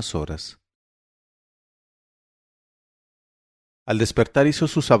algunas horas. Al despertar hizo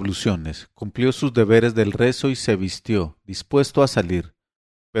sus abluciones, cumplió sus deberes del rezo y se vistió, dispuesto a salir,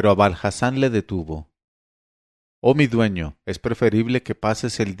 pero Abalhasán le detuvo. «Oh mi dueño, es preferible que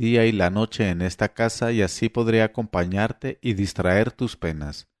pases el día y la noche en esta casa y así podré acompañarte y distraer tus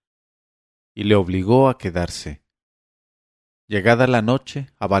penas». Y le obligó a quedarse. Llegada la noche,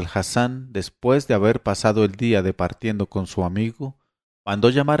 Abalhasán, después de haber pasado el día departiendo con su amigo,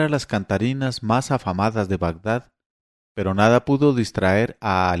 mandó llamar a las cantarinas más afamadas de Bagdad, pero nada pudo distraer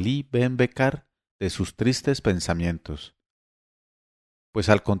a Alí Ben Becar de sus tristes pensamientos. Pues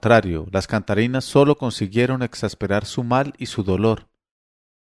al contrario, las cantarinas sólo consiguieron exasperar su mal y su dolor,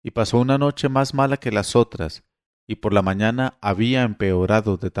 y pasó una noche más mala que las otras, y por la mañana había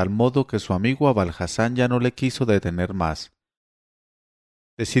empeorado de tal modo que su amigo Abalhasán ya no le quiso detener más.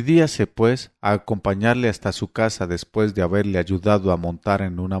 Decidíase, pues, a acompañarle hasta su casa después de haberle ayudado a montar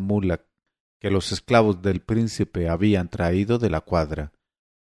en una mula que los esclavos del príncipe habían traído de la cuadra.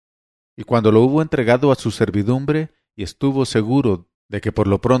 Y cuando lo hubo entregado a su servidumbre y estuvo seguro de que por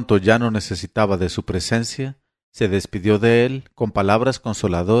lo pronto ya no necesitaba de su presencia, se despidió de él con palabras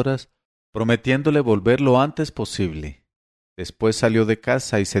consoladoras, prometiéndole volver lo antes posible. Después salió de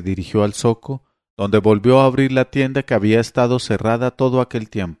casa y se dirigió al zoco, donde volvió a abrir la tienda que había estado cerrada todo aquel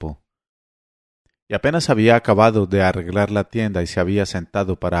tiempo. Y apenas había acabado de arreglar la tienda y se había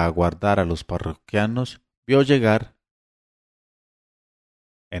sentado para aguardar a los parroquianos, vio llegar.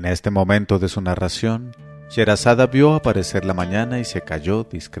 En este momento de su narración, Sherazada vio aparecer la mañana y se calló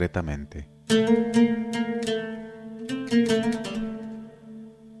discretamente.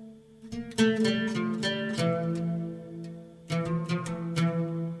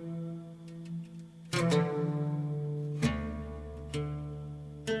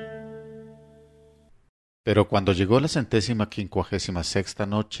 Pero cuando llegó la 156ª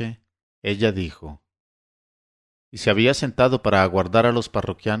noche, ella dijo: y se había sentado para aguardar a los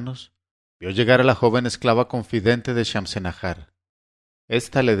parroquianos, vio llegar a la joven esclava confidente de Shamsenahar.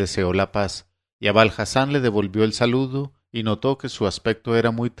 Ésta le deseó la paz, y Abalhasán le devolvió el saludo, y notó que su aspecto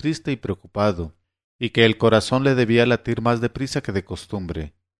era muy triste y preocupado, y que el corazón le debía latir más deprisa que de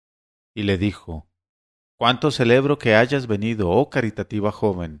costumbre. Y le dijo: «Cuánto celebro que hayas venido, oh caritativa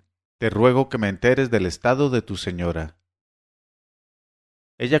joven. Te ruego que me enteres del estado de tu señora».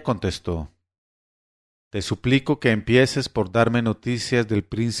 Ella contestó: «Te suplico que empieces por darme noticias del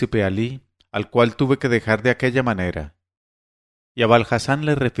príncipe Alí, al cual tuve que dejar de aquella manera». Y Abalhasán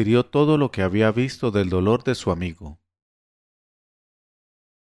le refirió todo lo que había visto del dolor de su amigo.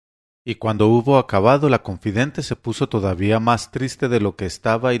 Y cuando hubo acabado, la confidente se puso todavía más triste de lo que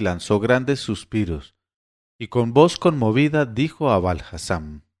estaba y lanzó grandes suspiros, y con voz conmovida dijo a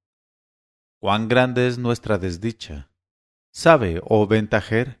Abalhasán: «Cuán grande es nuestra desdicha. Sabe, oh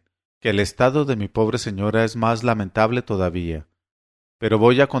ventajer, que el estado de mi pobre señora es más lamentable todavía. Pero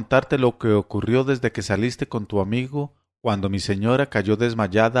voy a contarte lo que ocurrió desde que saliste con tu amigo, cuando mi señora cayó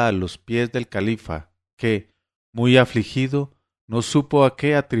desmayada a los pies del califa, que, muy afligido, no supo a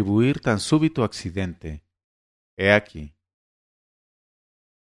qué atribuir tan súbito accidente. He aquí.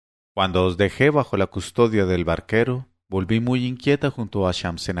 Cuando os dejé bajo la custodia del barquero, volví muy inquieta junto a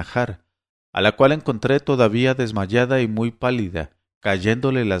Shamsenahar, a la cual encontré todavía desmayada y muy pálida,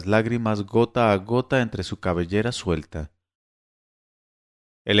 cayéndole las lágrimas gota a gota entre su cabellera suelta.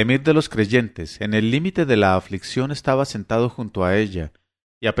 El emir de los creyentes, en el límite de la aflicción, estaba sentado junto a ella,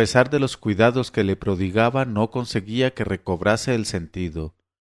 y a pesar de los cuidados que le prodigaba, no conseguía que recobrase el sentido.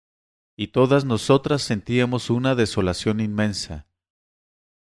 Y todas nosotras sentíamos una desolación inmensa.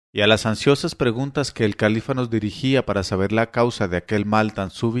 Y a las ansiosas preguntas que el califa nos dirigía para saber la causa de aquel mal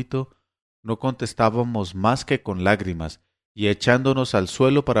tan súbito, no contestábamos más que con lágrimas, y echándonos al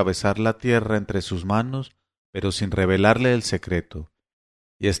suelo para besar la tierra entre sus manos, pero sin revelarle el secreto.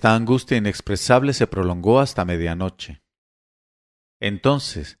 Y esta angustia inexpresable se prolongó hasta medianoche.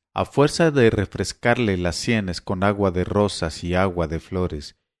 Entonces, a fuerza de refrescarle las sienes con agua de rosas y agua de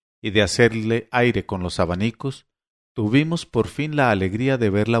flores, y de hacerle aire con los abanicos, tuvimos por fin la alegría de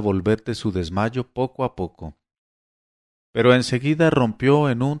verla volver de su desmayo poco a poco. Pero enseguida rompió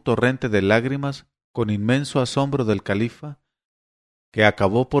en un torrente de lágrimas con inmenso asombro del califa, que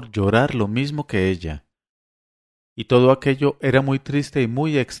acabó por llorar lo mismo que ella. Y todo aquello era muy triste y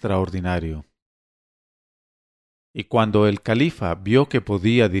muy extraordinario. Y cuando el califa vio que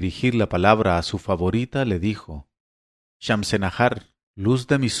podía dirigir la palabra a su favorita, le dijo: Shamsenahar, luz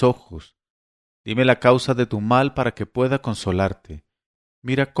de mis ojos, dime la causa de tu mal para que pueda consolarte.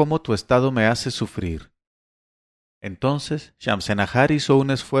 Mira cómo tu estado me hace sufrir. Entonces Shamsenahar hizo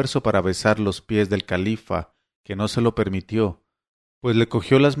un esfuerzo para besar los pies del califa, que no se lo permitió, pues le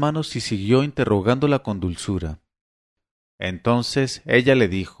cogió las manos y siguió interrogándola con dulzura. Entonces ella le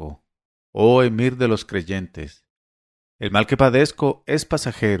dijo: Oh emir de los creyentes, el mal que padezco es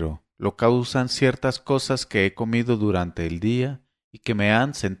pasajero, lo causan ciertas cosas que he comido durante el día y que me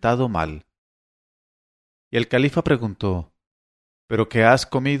han sentado mal. Y el califa preguntó: ¿Pero qué has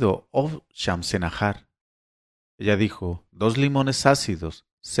comido, oh Shamsenahar? Ella dijo: 2 limones ácidos,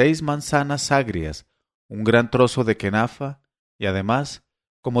 6 manzanas agrias, un gran trozo de kenafa, y además,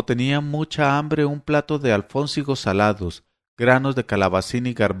 como tenía mucha hambre, un plato de alfónsigos salados, granos de calabacín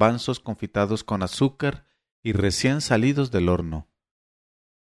y garbanzos confitados con azúcar y recién salidos del horno.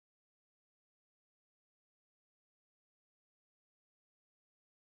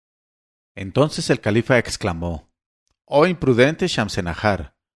 Entonces el califa exclamó: Oh imprudente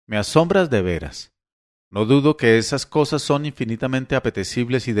Shamsenahar, me asombras de veras. No dudo que esas cosas son infinitamente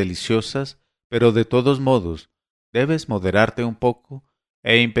apetecibles y deliciosas, pero de todos modos debes moderarte un poco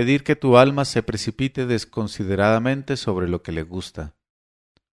e impedir que tu alma se precipite desconsideradamente sobre lo que le gusta.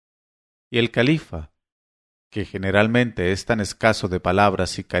 Y el califa, que generalmente es tan escaso de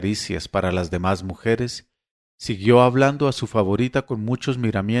palabras y caricias para las demás mujeres, siguió hablando a su favorita con muchos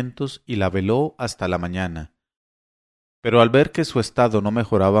miramientos y la veló hasta la mañana. Pero al ver que su estado no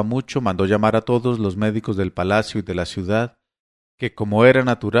mejoraba mucho, mandó llamar a todos los médicos del palacio y de la ciudad, que, como era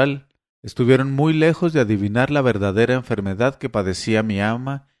natural, estuvieron muy lejos de adivinar la verdadera enfermedad que padecía mi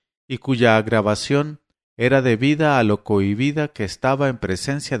ama y cuya agravación era debida a lo cohibida que estaba en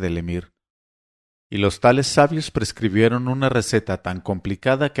presencia del emir. Y los tales sabios prescribieron una receta tan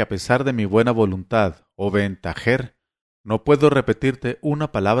complicada que, a pesar de mi buena voluntad, oh Ben Tajer, no puedo repetirte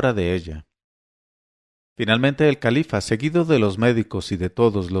una palabra de ella. Finalmente el califa, seguido de los médicos y de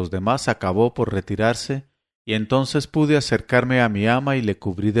todos los demás, acabó por retirarse, y entonces pude acercarme a mi ama y le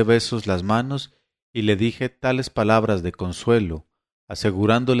cubrí de besos las manos y le dije tales palabras de consuelo,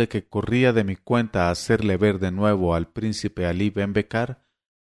 asegurándole que corría de mi cuenta hacerle ver de nuevo al príncipe Alí Ben Becar,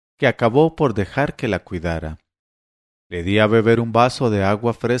 que acabó por dejar que la cuidara. Le di a beber un vaso de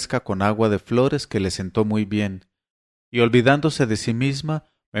agua fresca con agua de flores que le sentó muy bien, y olvidándose de sí misma,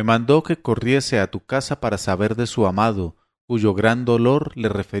 me mandó que corriese a tu casa para saber de su amado, cuyo gran dolor le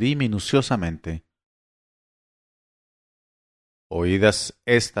referí minuciosamente. Oídas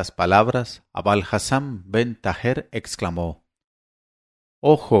estas palabras, Abul Hasan Ben Taher exclamó: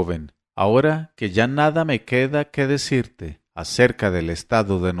 Oh joven, ahora que ya nada me queda que decirte acerca del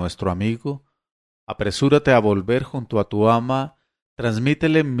estado de nuestro amigo, apresúrate a volver junto a tu ama,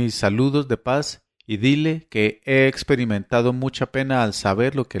 transmítele mis saludos de paz y dile que he experimentado mucha pena al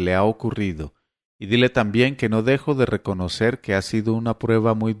saber lo que le ha ocurrido, y dile también que no dejo de reconocer que ha sido una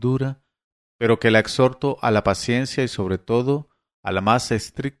prueba muy dura, pero que la exhorto a la paciencia y sobre todo a la más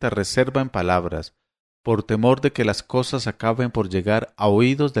estricta reserva en palabras, por temor de que las cosas acaben por llegar a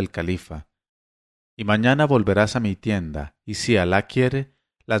oídos del califa. Y mañana volverás a mi tienda, y si Alá quiere,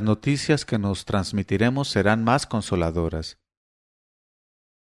 las noticias que nos transmitiremos serán más consoladoras.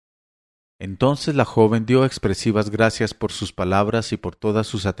 Entonces la joven dio expresivas gracias por sus palabras y por todas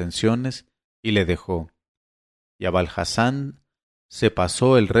sus atenciones, y le dejó. Y Abul Hasan se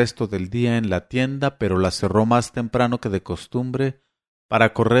pasó el resto del día en la tienda, pero la cerró más temprano que de costumbre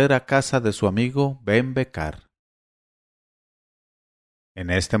para correr a casa de su amigo Ben Becar. En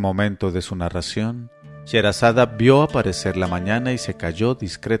este momento de su narración, Sherazada vio aparecer la mañana y se calló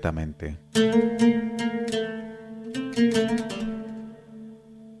discretamente.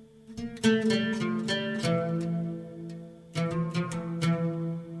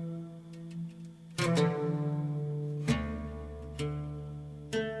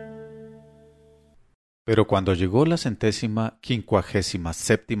 Pero cuando llegó la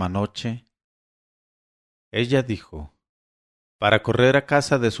 157ª noche, ella dijo, para correr a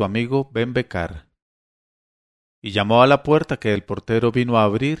casa de su amigo Ben-Becar, y llamó a la puerta que el portero vino a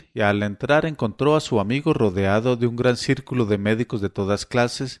abrir, y al entrar encontró a su amigo rodeado de un gran círculo de médicos de todas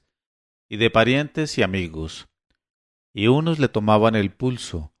clases, y de parientes y amigos, y unos le tomaban el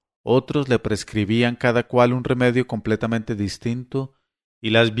pulso, otros le prescribían cada cual un remedio completamente distinto, y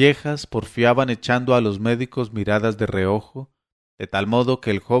las viejas porfiaban echando a los médicos miradas de reojo, de tal modo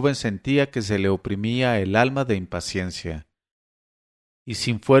que el joven sentía que se le oprimía el alma de impaciencia. Y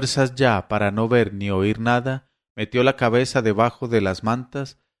sin fuerzas ya para no ver ni oír nada, metió la cabeza debajo de las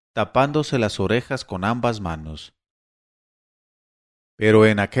mantas, tapándose las orejas con ambas manos. Pero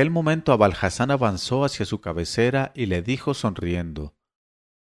en aquel momento Abalhasán avanzó hacia su cabecera y le dijo sonriendo,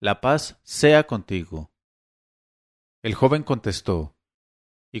 «La paz sea contigo». El joven contestó,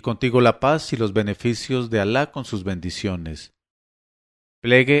 «Y contigo la paz y los beneficios de Alá con sus bendiciones.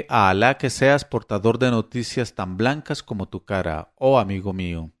 Plegue a Alá que seas portador de noticias tan blancas como tu cara, oh amigo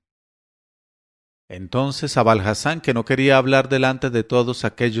mío». Entonces Abalhasán, que no quería hablar delante de todos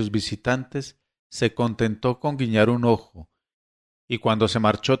aquellos visitantes, se contentó con guiñar un ojo, y cuando se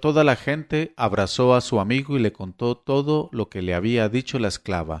marchó toda la gente, abrazó a su amigo y le contó todo lo que le había dicho la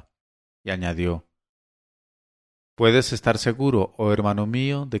esclava, y añadió, «Puedes estar seguro, oh hermano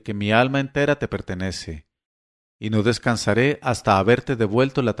mío, de que mi alma entera te pertenece, y no descansaré hasta haberte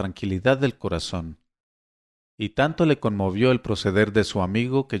devuelto la tranquilidad del corazón». Y tanto le conmovió el proceder de su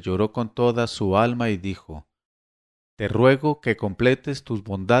amigo que lloró con toda su alma y dijo, «Te ruego que completes tus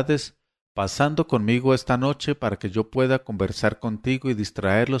bondades pasando conmigo esta noche para que yo pueda conversar contigo y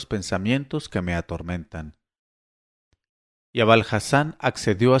distraer los pensamientos que me atormentan». Y Abalhasán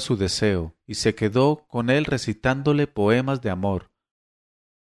accedió a su deseo y se quedó con él recitándole poemas de amor,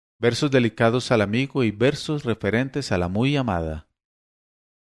 versos delicados al amigo y versos referentes a la muy amada.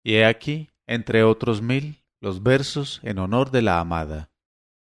 Y he aquí, entre otros 1000, los versos en honor de la amada.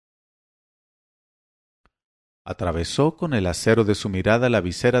 Atravesó con el acero de su mirada la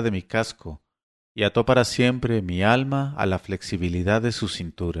visera de mi casco, y ató para siempre mi alma a la flexibilidad de su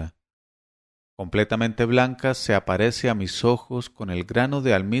cintura. Completamente blanca se aparece a mis ojos con el grano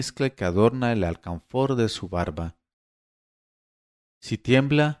de almizcle que adorna el alcanfor de su barba. Si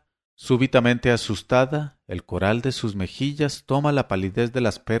tiembla, súbitamente asustada, el coral de sus mejillas toma la palidez de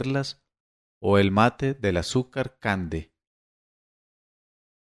las perlas o el mate del azúcar cande.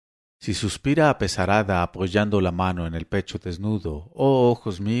 Si suspira apesarada apoyando la mano en el pecho desnudo, oh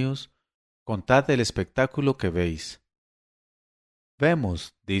ojos míos, contad el espectáculo que veis.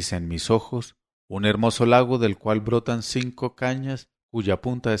 Vemos, dicen mis ojos, un hermoso lago del cual brotan 5 cañas cuya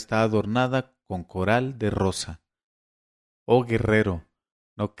punta está adornada con coral de rosa. Oh guerrero,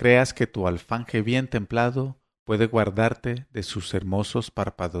 no creas que tu alfanje bien templado puede guardarte de sus hermosos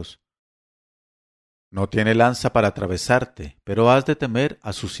párpados. No tiene lanza para atravesarte, pero has de temer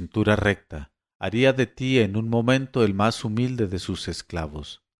a su cintura recta. Haría de ti en un momento el más humilde de sus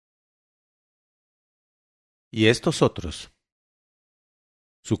esclavos. Y estos otros.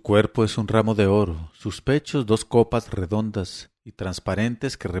 Su cuerpo es un ramo de oro, sus pechos 2 copas redondas y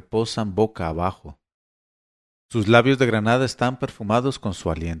transparentes que reposan boca abajo. Sus labios de granada están perfumados con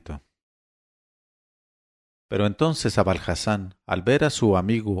su aliento. Pero entonces Abalhasán, al ver a su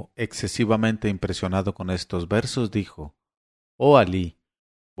amigo excesivamente impresionado con estos versos, dijo, «Oh Alí,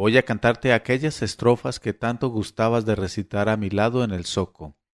 voy a cantarte aquellas estrofas que tanto gustabas de recitar a mi lado en el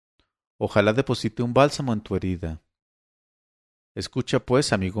zoco. Ojalá deposite un bálsamo en tu herida. Escucha,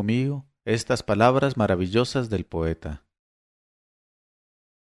 pues, amigo mío, estas palabras maravillosas del poeta.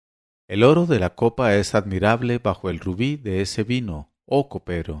 El oro de la copa es admirable bajo el rubí de ese vino, oh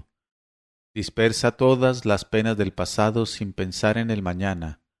copero. Dispersa todas las penas del pasado sin pensar en el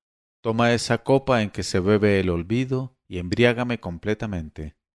mañana. Toma esa copa en que se bebe el olvido y embriágame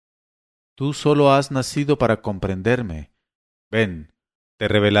completamente. Tú solo has nacido para comprenderme. Ven, te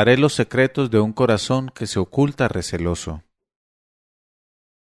revelaré los secretos de un corazón que se oculta receloso.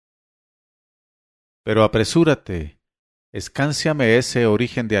 Pero apresúrate, escánciame ese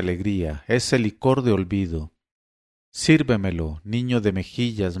origen de alegría, ese licor de olvido. Sírvemelo, niño de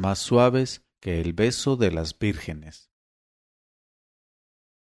mejillas más suaves que el beso de las vírgenes.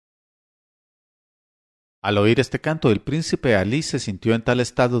 Al oír este canto, el príncipe Alí se sintió en tal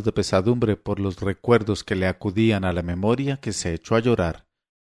estado de pesadumbre por los recuerdos que le acudían a la memoria que se echó a llorar.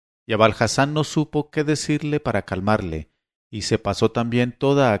 Y Abalhasán no supo qué decirle para calmarle, y se pasó también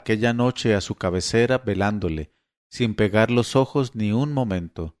toda aquella noche a su cabecera velándole, sin pegar los ojos ni un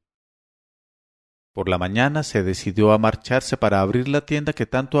momento. Por la mañana se decidió a marcharse para abrir la tienda que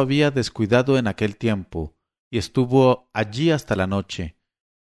tanto había descuidado en aquel tiempo, y estuvo allí hasta la noche.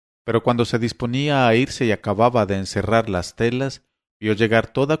 Pero cuando se disponía a irse y acababa de encerrar las telas, vio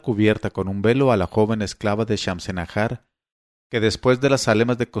llegar toda cubierta con un velo a la joven esclava de Shamsenahar, que después de las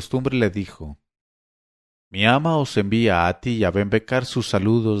alemas de costumbre le dijo: «Mi ama os envía a ti y a Ben-Becar sus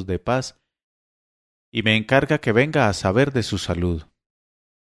saludos de paz, y me encarga que venga a saber de su salud».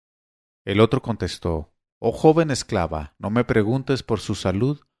 El otro contestó: «Oh joven esclava, no me preguntes por su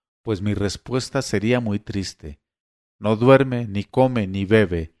salud, pues mi respuesta sería muy triste. No duerme, ni come, ni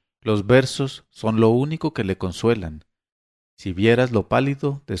bebe. Los versos son lo único que le consuelan. Si vieras lo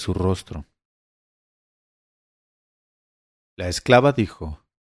pálido de su rostro». La esclava dijo: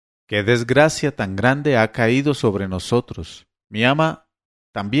 «¡Qué desgracia tan grande ha caído sobre nosotros! Mi ama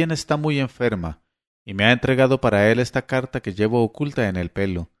también está muy enferma, y me ha entregado para él esta carta que llevo oculta en el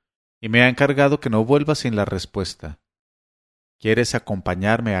pelo, y me ha encargado que no vuelva sin la respuesta. ¿Quieres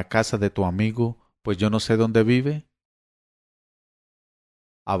acompañarme a casa de tu amigo, pues yo no sé dónde vive?»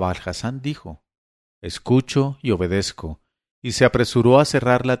 Abalhasán dijo: «Escucho y obedezco», y se apresuró a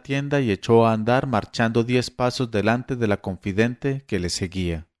cerrar la tienda y echó a andar marchando 10 pasos delante de la confidente que le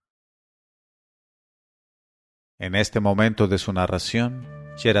seguía. En este momento de su narración,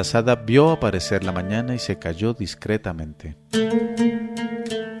 Sherazada vio aparecer la mañana y se calló discretamente.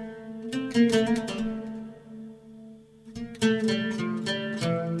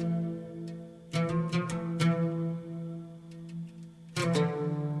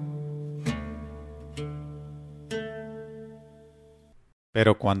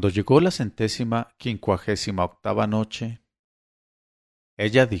 Pero cuando llegó la 158ª noche,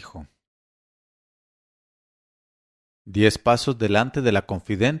 ella dijo: 10 pasos delante de la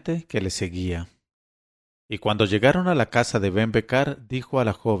confidente que le seguía. Y cuando llegaron a la casa de Ben-Becar, dijo a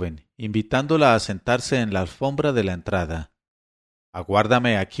la joven, invitándola a sentarse en la alfombra de la entrada: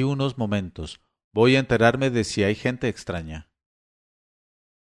 «Aguárdame aquí unos momentos, voy a enterarme de si hay gente extraña».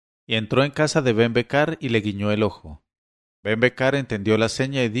 Y entró en casa de Ben-Becar y le guiñó el ojo. Ben-Becar entendió la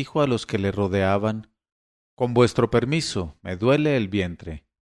seña y dijo a los que le rodeaban: «Con vuestro permiso, me duele el vientre».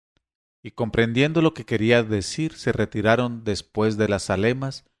 Y comprendiendo lo que quería decir, se retiraron después de las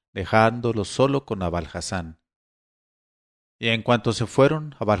alemas, dejándolo solo con Abalhasán. Y en cuanto se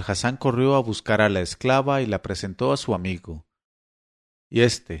fueron, Abalhasán corrió a buscar a la esclava y la presentó a su amigo. Y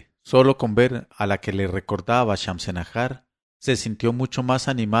éste, solo con ver a la que le recordaba Shamsenahar, se sintió mucho más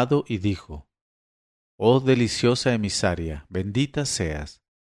animado y dijo: «Oh deliciosa emisaria, bendita seas».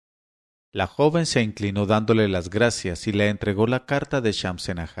 La joven se inclinó dándole las gracias y le entregó la carta de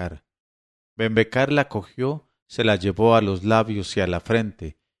Shamsenahar. Ben-Becar la cogió, se la llevó a los labios y a la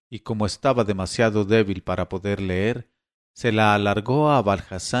frente, y como estaba demasiado débil para poder leer, se la alargó a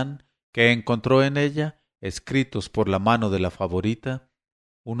Abalhasán, que encontró en ella, escritos por la mano de la favorita,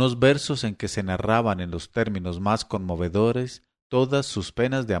 unos versos en que se narraban en los términos más conmovedores todas sus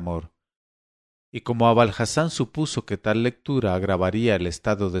penas de amor. Y como Abalhasán supuso que tal lectura agravaría el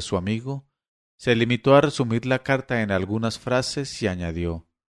estado de su amigo, se limitó a resumir la carta en algunas frases y añadió: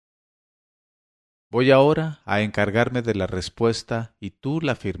 «Voy ahora a encargarme de la respuesta y tú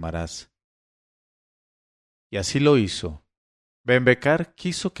la firmarás». Y así lo hizo. Ben-Becar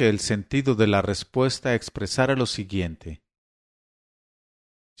quiso que el sentido de la respuesta expresara lo siguiente: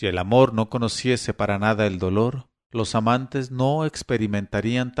 si el amor no conociese para nada el dolor, los amantes no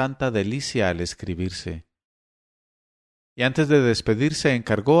experimentarían tanta delicia al escribirse. Y antes de despedirse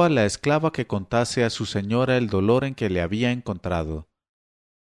encargó a la esclava que contase a su señora el dolor en que le había encontrado.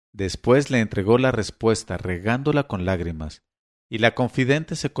 Después le entregó la respuesta regándola con lágrimas, y la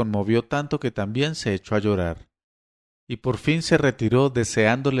confidente se conmovió tanto que también se echó a llorar, y por fin se retiró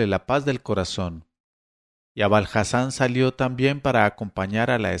deseándole la paz del corazón. Y Abalhasán salió también para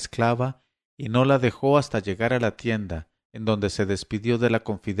acompañar a la esclava, y no la dejó hasta llegar a la tienda, en donde se despidió de la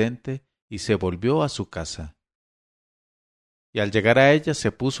confidente y se volvió a su casa. Y al llegar a ella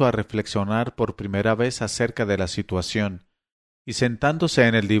se puso a reflexionar por primera vez acerca de la situación, y sentándose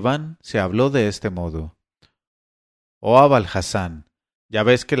en el diván se habló de este modo: «Oh Abalhasán, ya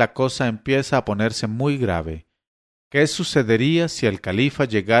ves que la cosa empieza a ponerse muy grave. ¿Qué sucedería si el califa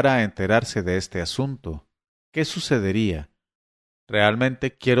llegara a enterarse de este asunto? ¿Qué sucedería?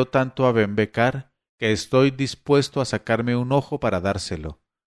 Realmente quiero tanto a Ben-Becar que estoy dispuesto a sacarme un ojo para dárselo.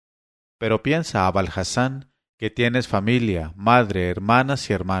 Pero piensa, Abul Hasán, que tienes familia, madre, hermanas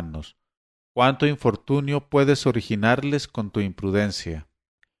y hermanos. ¿Cuánto infortunio puedes originarles con tu imprudencia?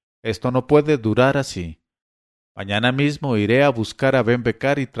 Esto no puede durar así. Mañana mismo iré a buscar a Ben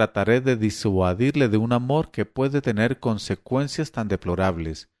Becar y trataré de disuadirle de un amor que puede tener consecuencias tan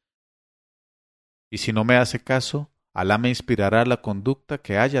deplorables. Y si no me hace caso, Alá me inspirará la conducta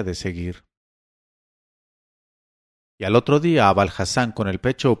que haya de seguir. Y al otro día Abul Hasán, con el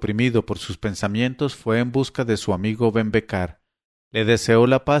pecho oprimido por sus pensamientos, fue en busca de su amigo Ben Becar. Le deseó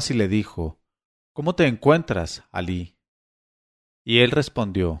la paz y le dijo: ¿Cómo te encuentras, Alí? Y él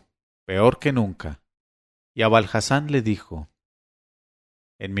respondió: peor que nunca. Y Abul Hasán le dijo: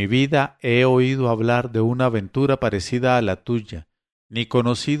 en mi vida he oído hablar de una aventura parecida a la tuya, ni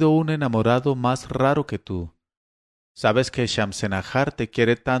conocido un enamorado más raro que tú. Sabes que Shamsenahar te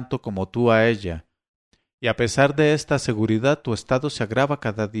quiere tanto como tú a ella, y a pesar de esta seguridad tu estado se agrava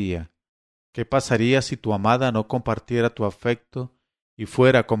cada día. ¿Qué pasaría si tu amada no compartiera tu afecto y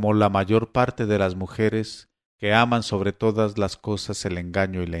fuera como la mayor parte de las mujeres, que aman sobre todas las cosas el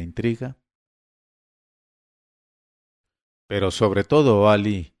engaño y la intriga? Pero sobre todo, oh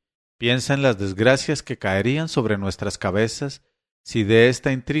Alí, piensa en las desgracias que caerían sobre nuestras cabezas si de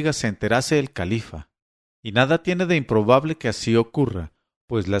esta intriga se enterase el califa. Y nada tiene de improbable que así ocurra,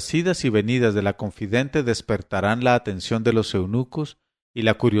 pues las idas y venidas de la confidente despertarán la atención de los eunucos y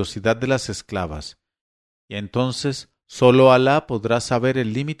la curiosidad de las esclavas. Y entonces sólo Alá podrá saber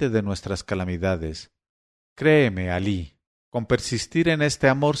el límite de nuestras calamidades. Créeme, Alí, con persistir en este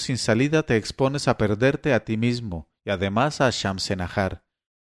amor sin salida te expones a perderte a ti mismo y además a Shamsenahar.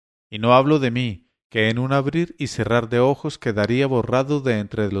 Y no hablo de mí, que en un abrir y cerrar de ojos quedaría borrado de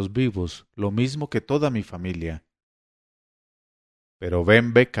entre los vivos, lo mismo que toda mi familia. Pero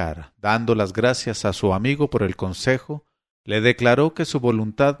Ben Becar, dando las gracias a su amigo por el consejo, le declaró que su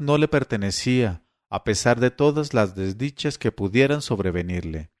voluntad no le pertenecía, a pesar de todas las desdichas que pudieran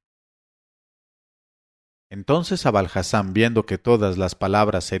sobrevenirle. Entonces Abul Hasán, viendo que todas las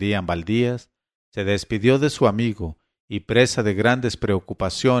palabras serían baldías, se despidió de su amigo y, presa de grandes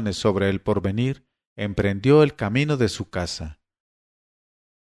preocupaciones sobre el porvenir, emprendió el camino de su casa.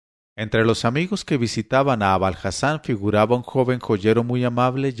 Entre los amigos que visitaban a Abul Hasán figuraba un joven joyero muy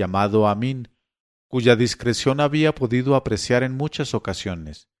amable llamado Amin, cuya discreción había podido apreciar en muchas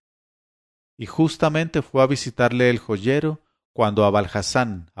ocasiones. Y justamente fue a visitarle el joyero cuando Abul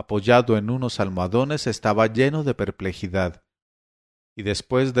Hasán, apoyado en unos almohadones, estaba lleno de perplejidad, y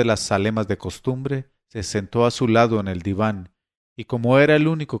después de las zalemas de costumbre, se sentó a su lado en el diván, y como era el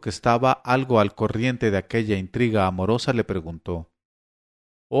único que estaba algo al corriente de aquella intriga amorosa, le preguntó: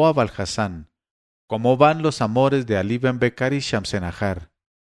 «Oh Abul Hasán, ¿cómo van los amores de Alí Ben Becar y Shamsenahar?»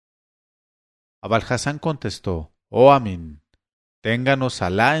 Abul Hasán contestó: «Oh Amin, ténganos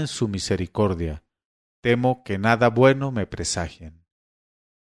Alá en su misericordia. Temo que nada bueno me presagien».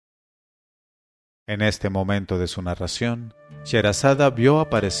 En este momento de su narración, Sherazada vio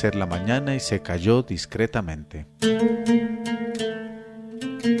aparecer la mañana y se calló discretamente.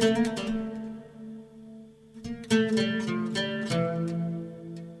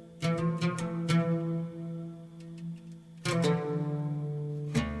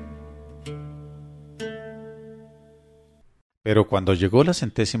 Pero cuando llegó la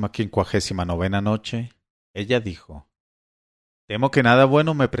 159ª noche, ella dijo: «Temo que nada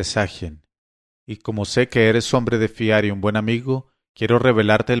bueno me presagien, y como sé que eres hombre de fiar y un buen amigo, quiero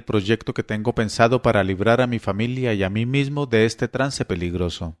revelarte el proyecto que tengo pensado para librar a mi familia y a mí mismo de este trance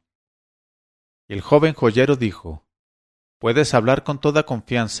peligroso». Y el joven joyero dijo: «Puedes hablar con toda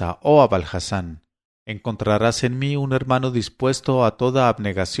confianza, oh Abul Hasán. Encontrarás en mí un hermano dispuesto a toda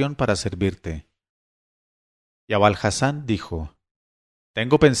abnegación para servirte». Y Abul Hasán dijo: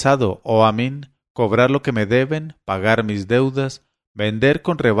 «Tengo pensado, oh Amin, cobrar lo que me deben, pagar mis deudas, vender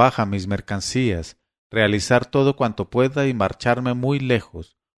con rebaja mis mercancías, realizar todo cuanto pueda y marcharme muy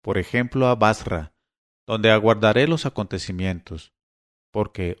lejos, por ejemplo a Basra, donde aguardaré los acontecimientos.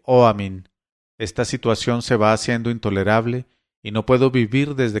 Porque, oh Amin, esta situación se va haciendo intolerable y no puedo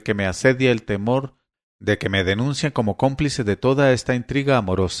vivir desde que me asedia el temor de que me denuncien como cómplice de toda esta intriga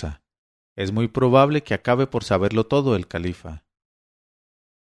amorosa. Es muy probable que acabe por saberlo todo el califa».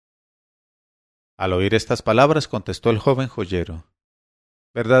 Al oír estas palabras contestó el joven joyero: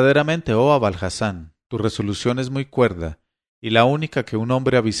 «Verdaderamente, oh Abul Hasán, tu resolución es muy cuerda, y la única que un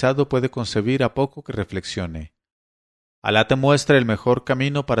hombre avisado puede concebir a poco que reflexione. Alá te muestre el mejor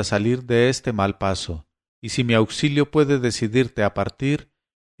camino para salir de este mal paso, y si mi auxilio puede decidirte a partir,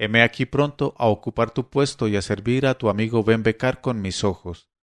 heme aquí pronto a ocupar tu puesto y a servir a tu amigo Ben Becar con mis ojos».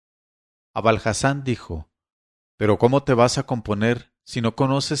 Abul Hasán dijo: «¿Pero cómo te vas a componer si no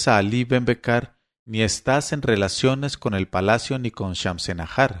conoces a Ali Ben Becar, ni estás en relaciones con el palacio ni con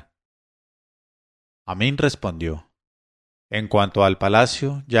Shamsenahar? Amin respondió: En cuanto al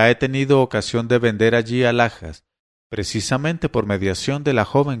palacio, ya he tenido ocasión de vender allí alhajas, precisamente por mediación de la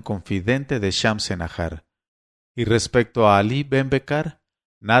joven confidente de Shamsenahar. Y respecto a Ali Ben Becar,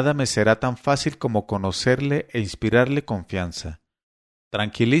 nada me será tan fácil como conocerle e inspirarle confianza.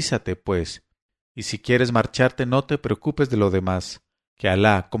 Tranquilízate, pues, y si quieres marcharte no te preocupes de lo demás, que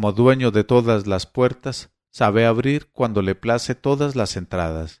Alá, como dueño de todas las puertas, sabe abrir cuando le place todas las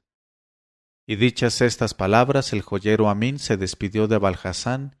entradas. Y dichas estas palabras, el joyero Amin se despidió de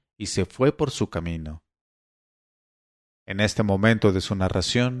Abalhasán y se fue por su camino. En este momento de su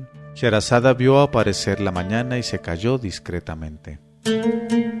narración, Sherazada vio aparecer la mañana y se calló discretamente.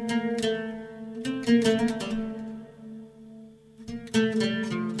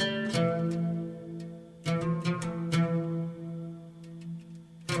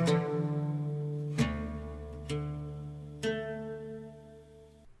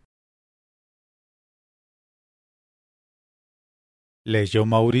 Leyó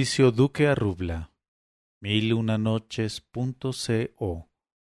Mauricio Duque Arrubla. 1001noches.co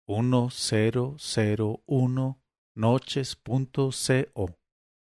 1001noches.co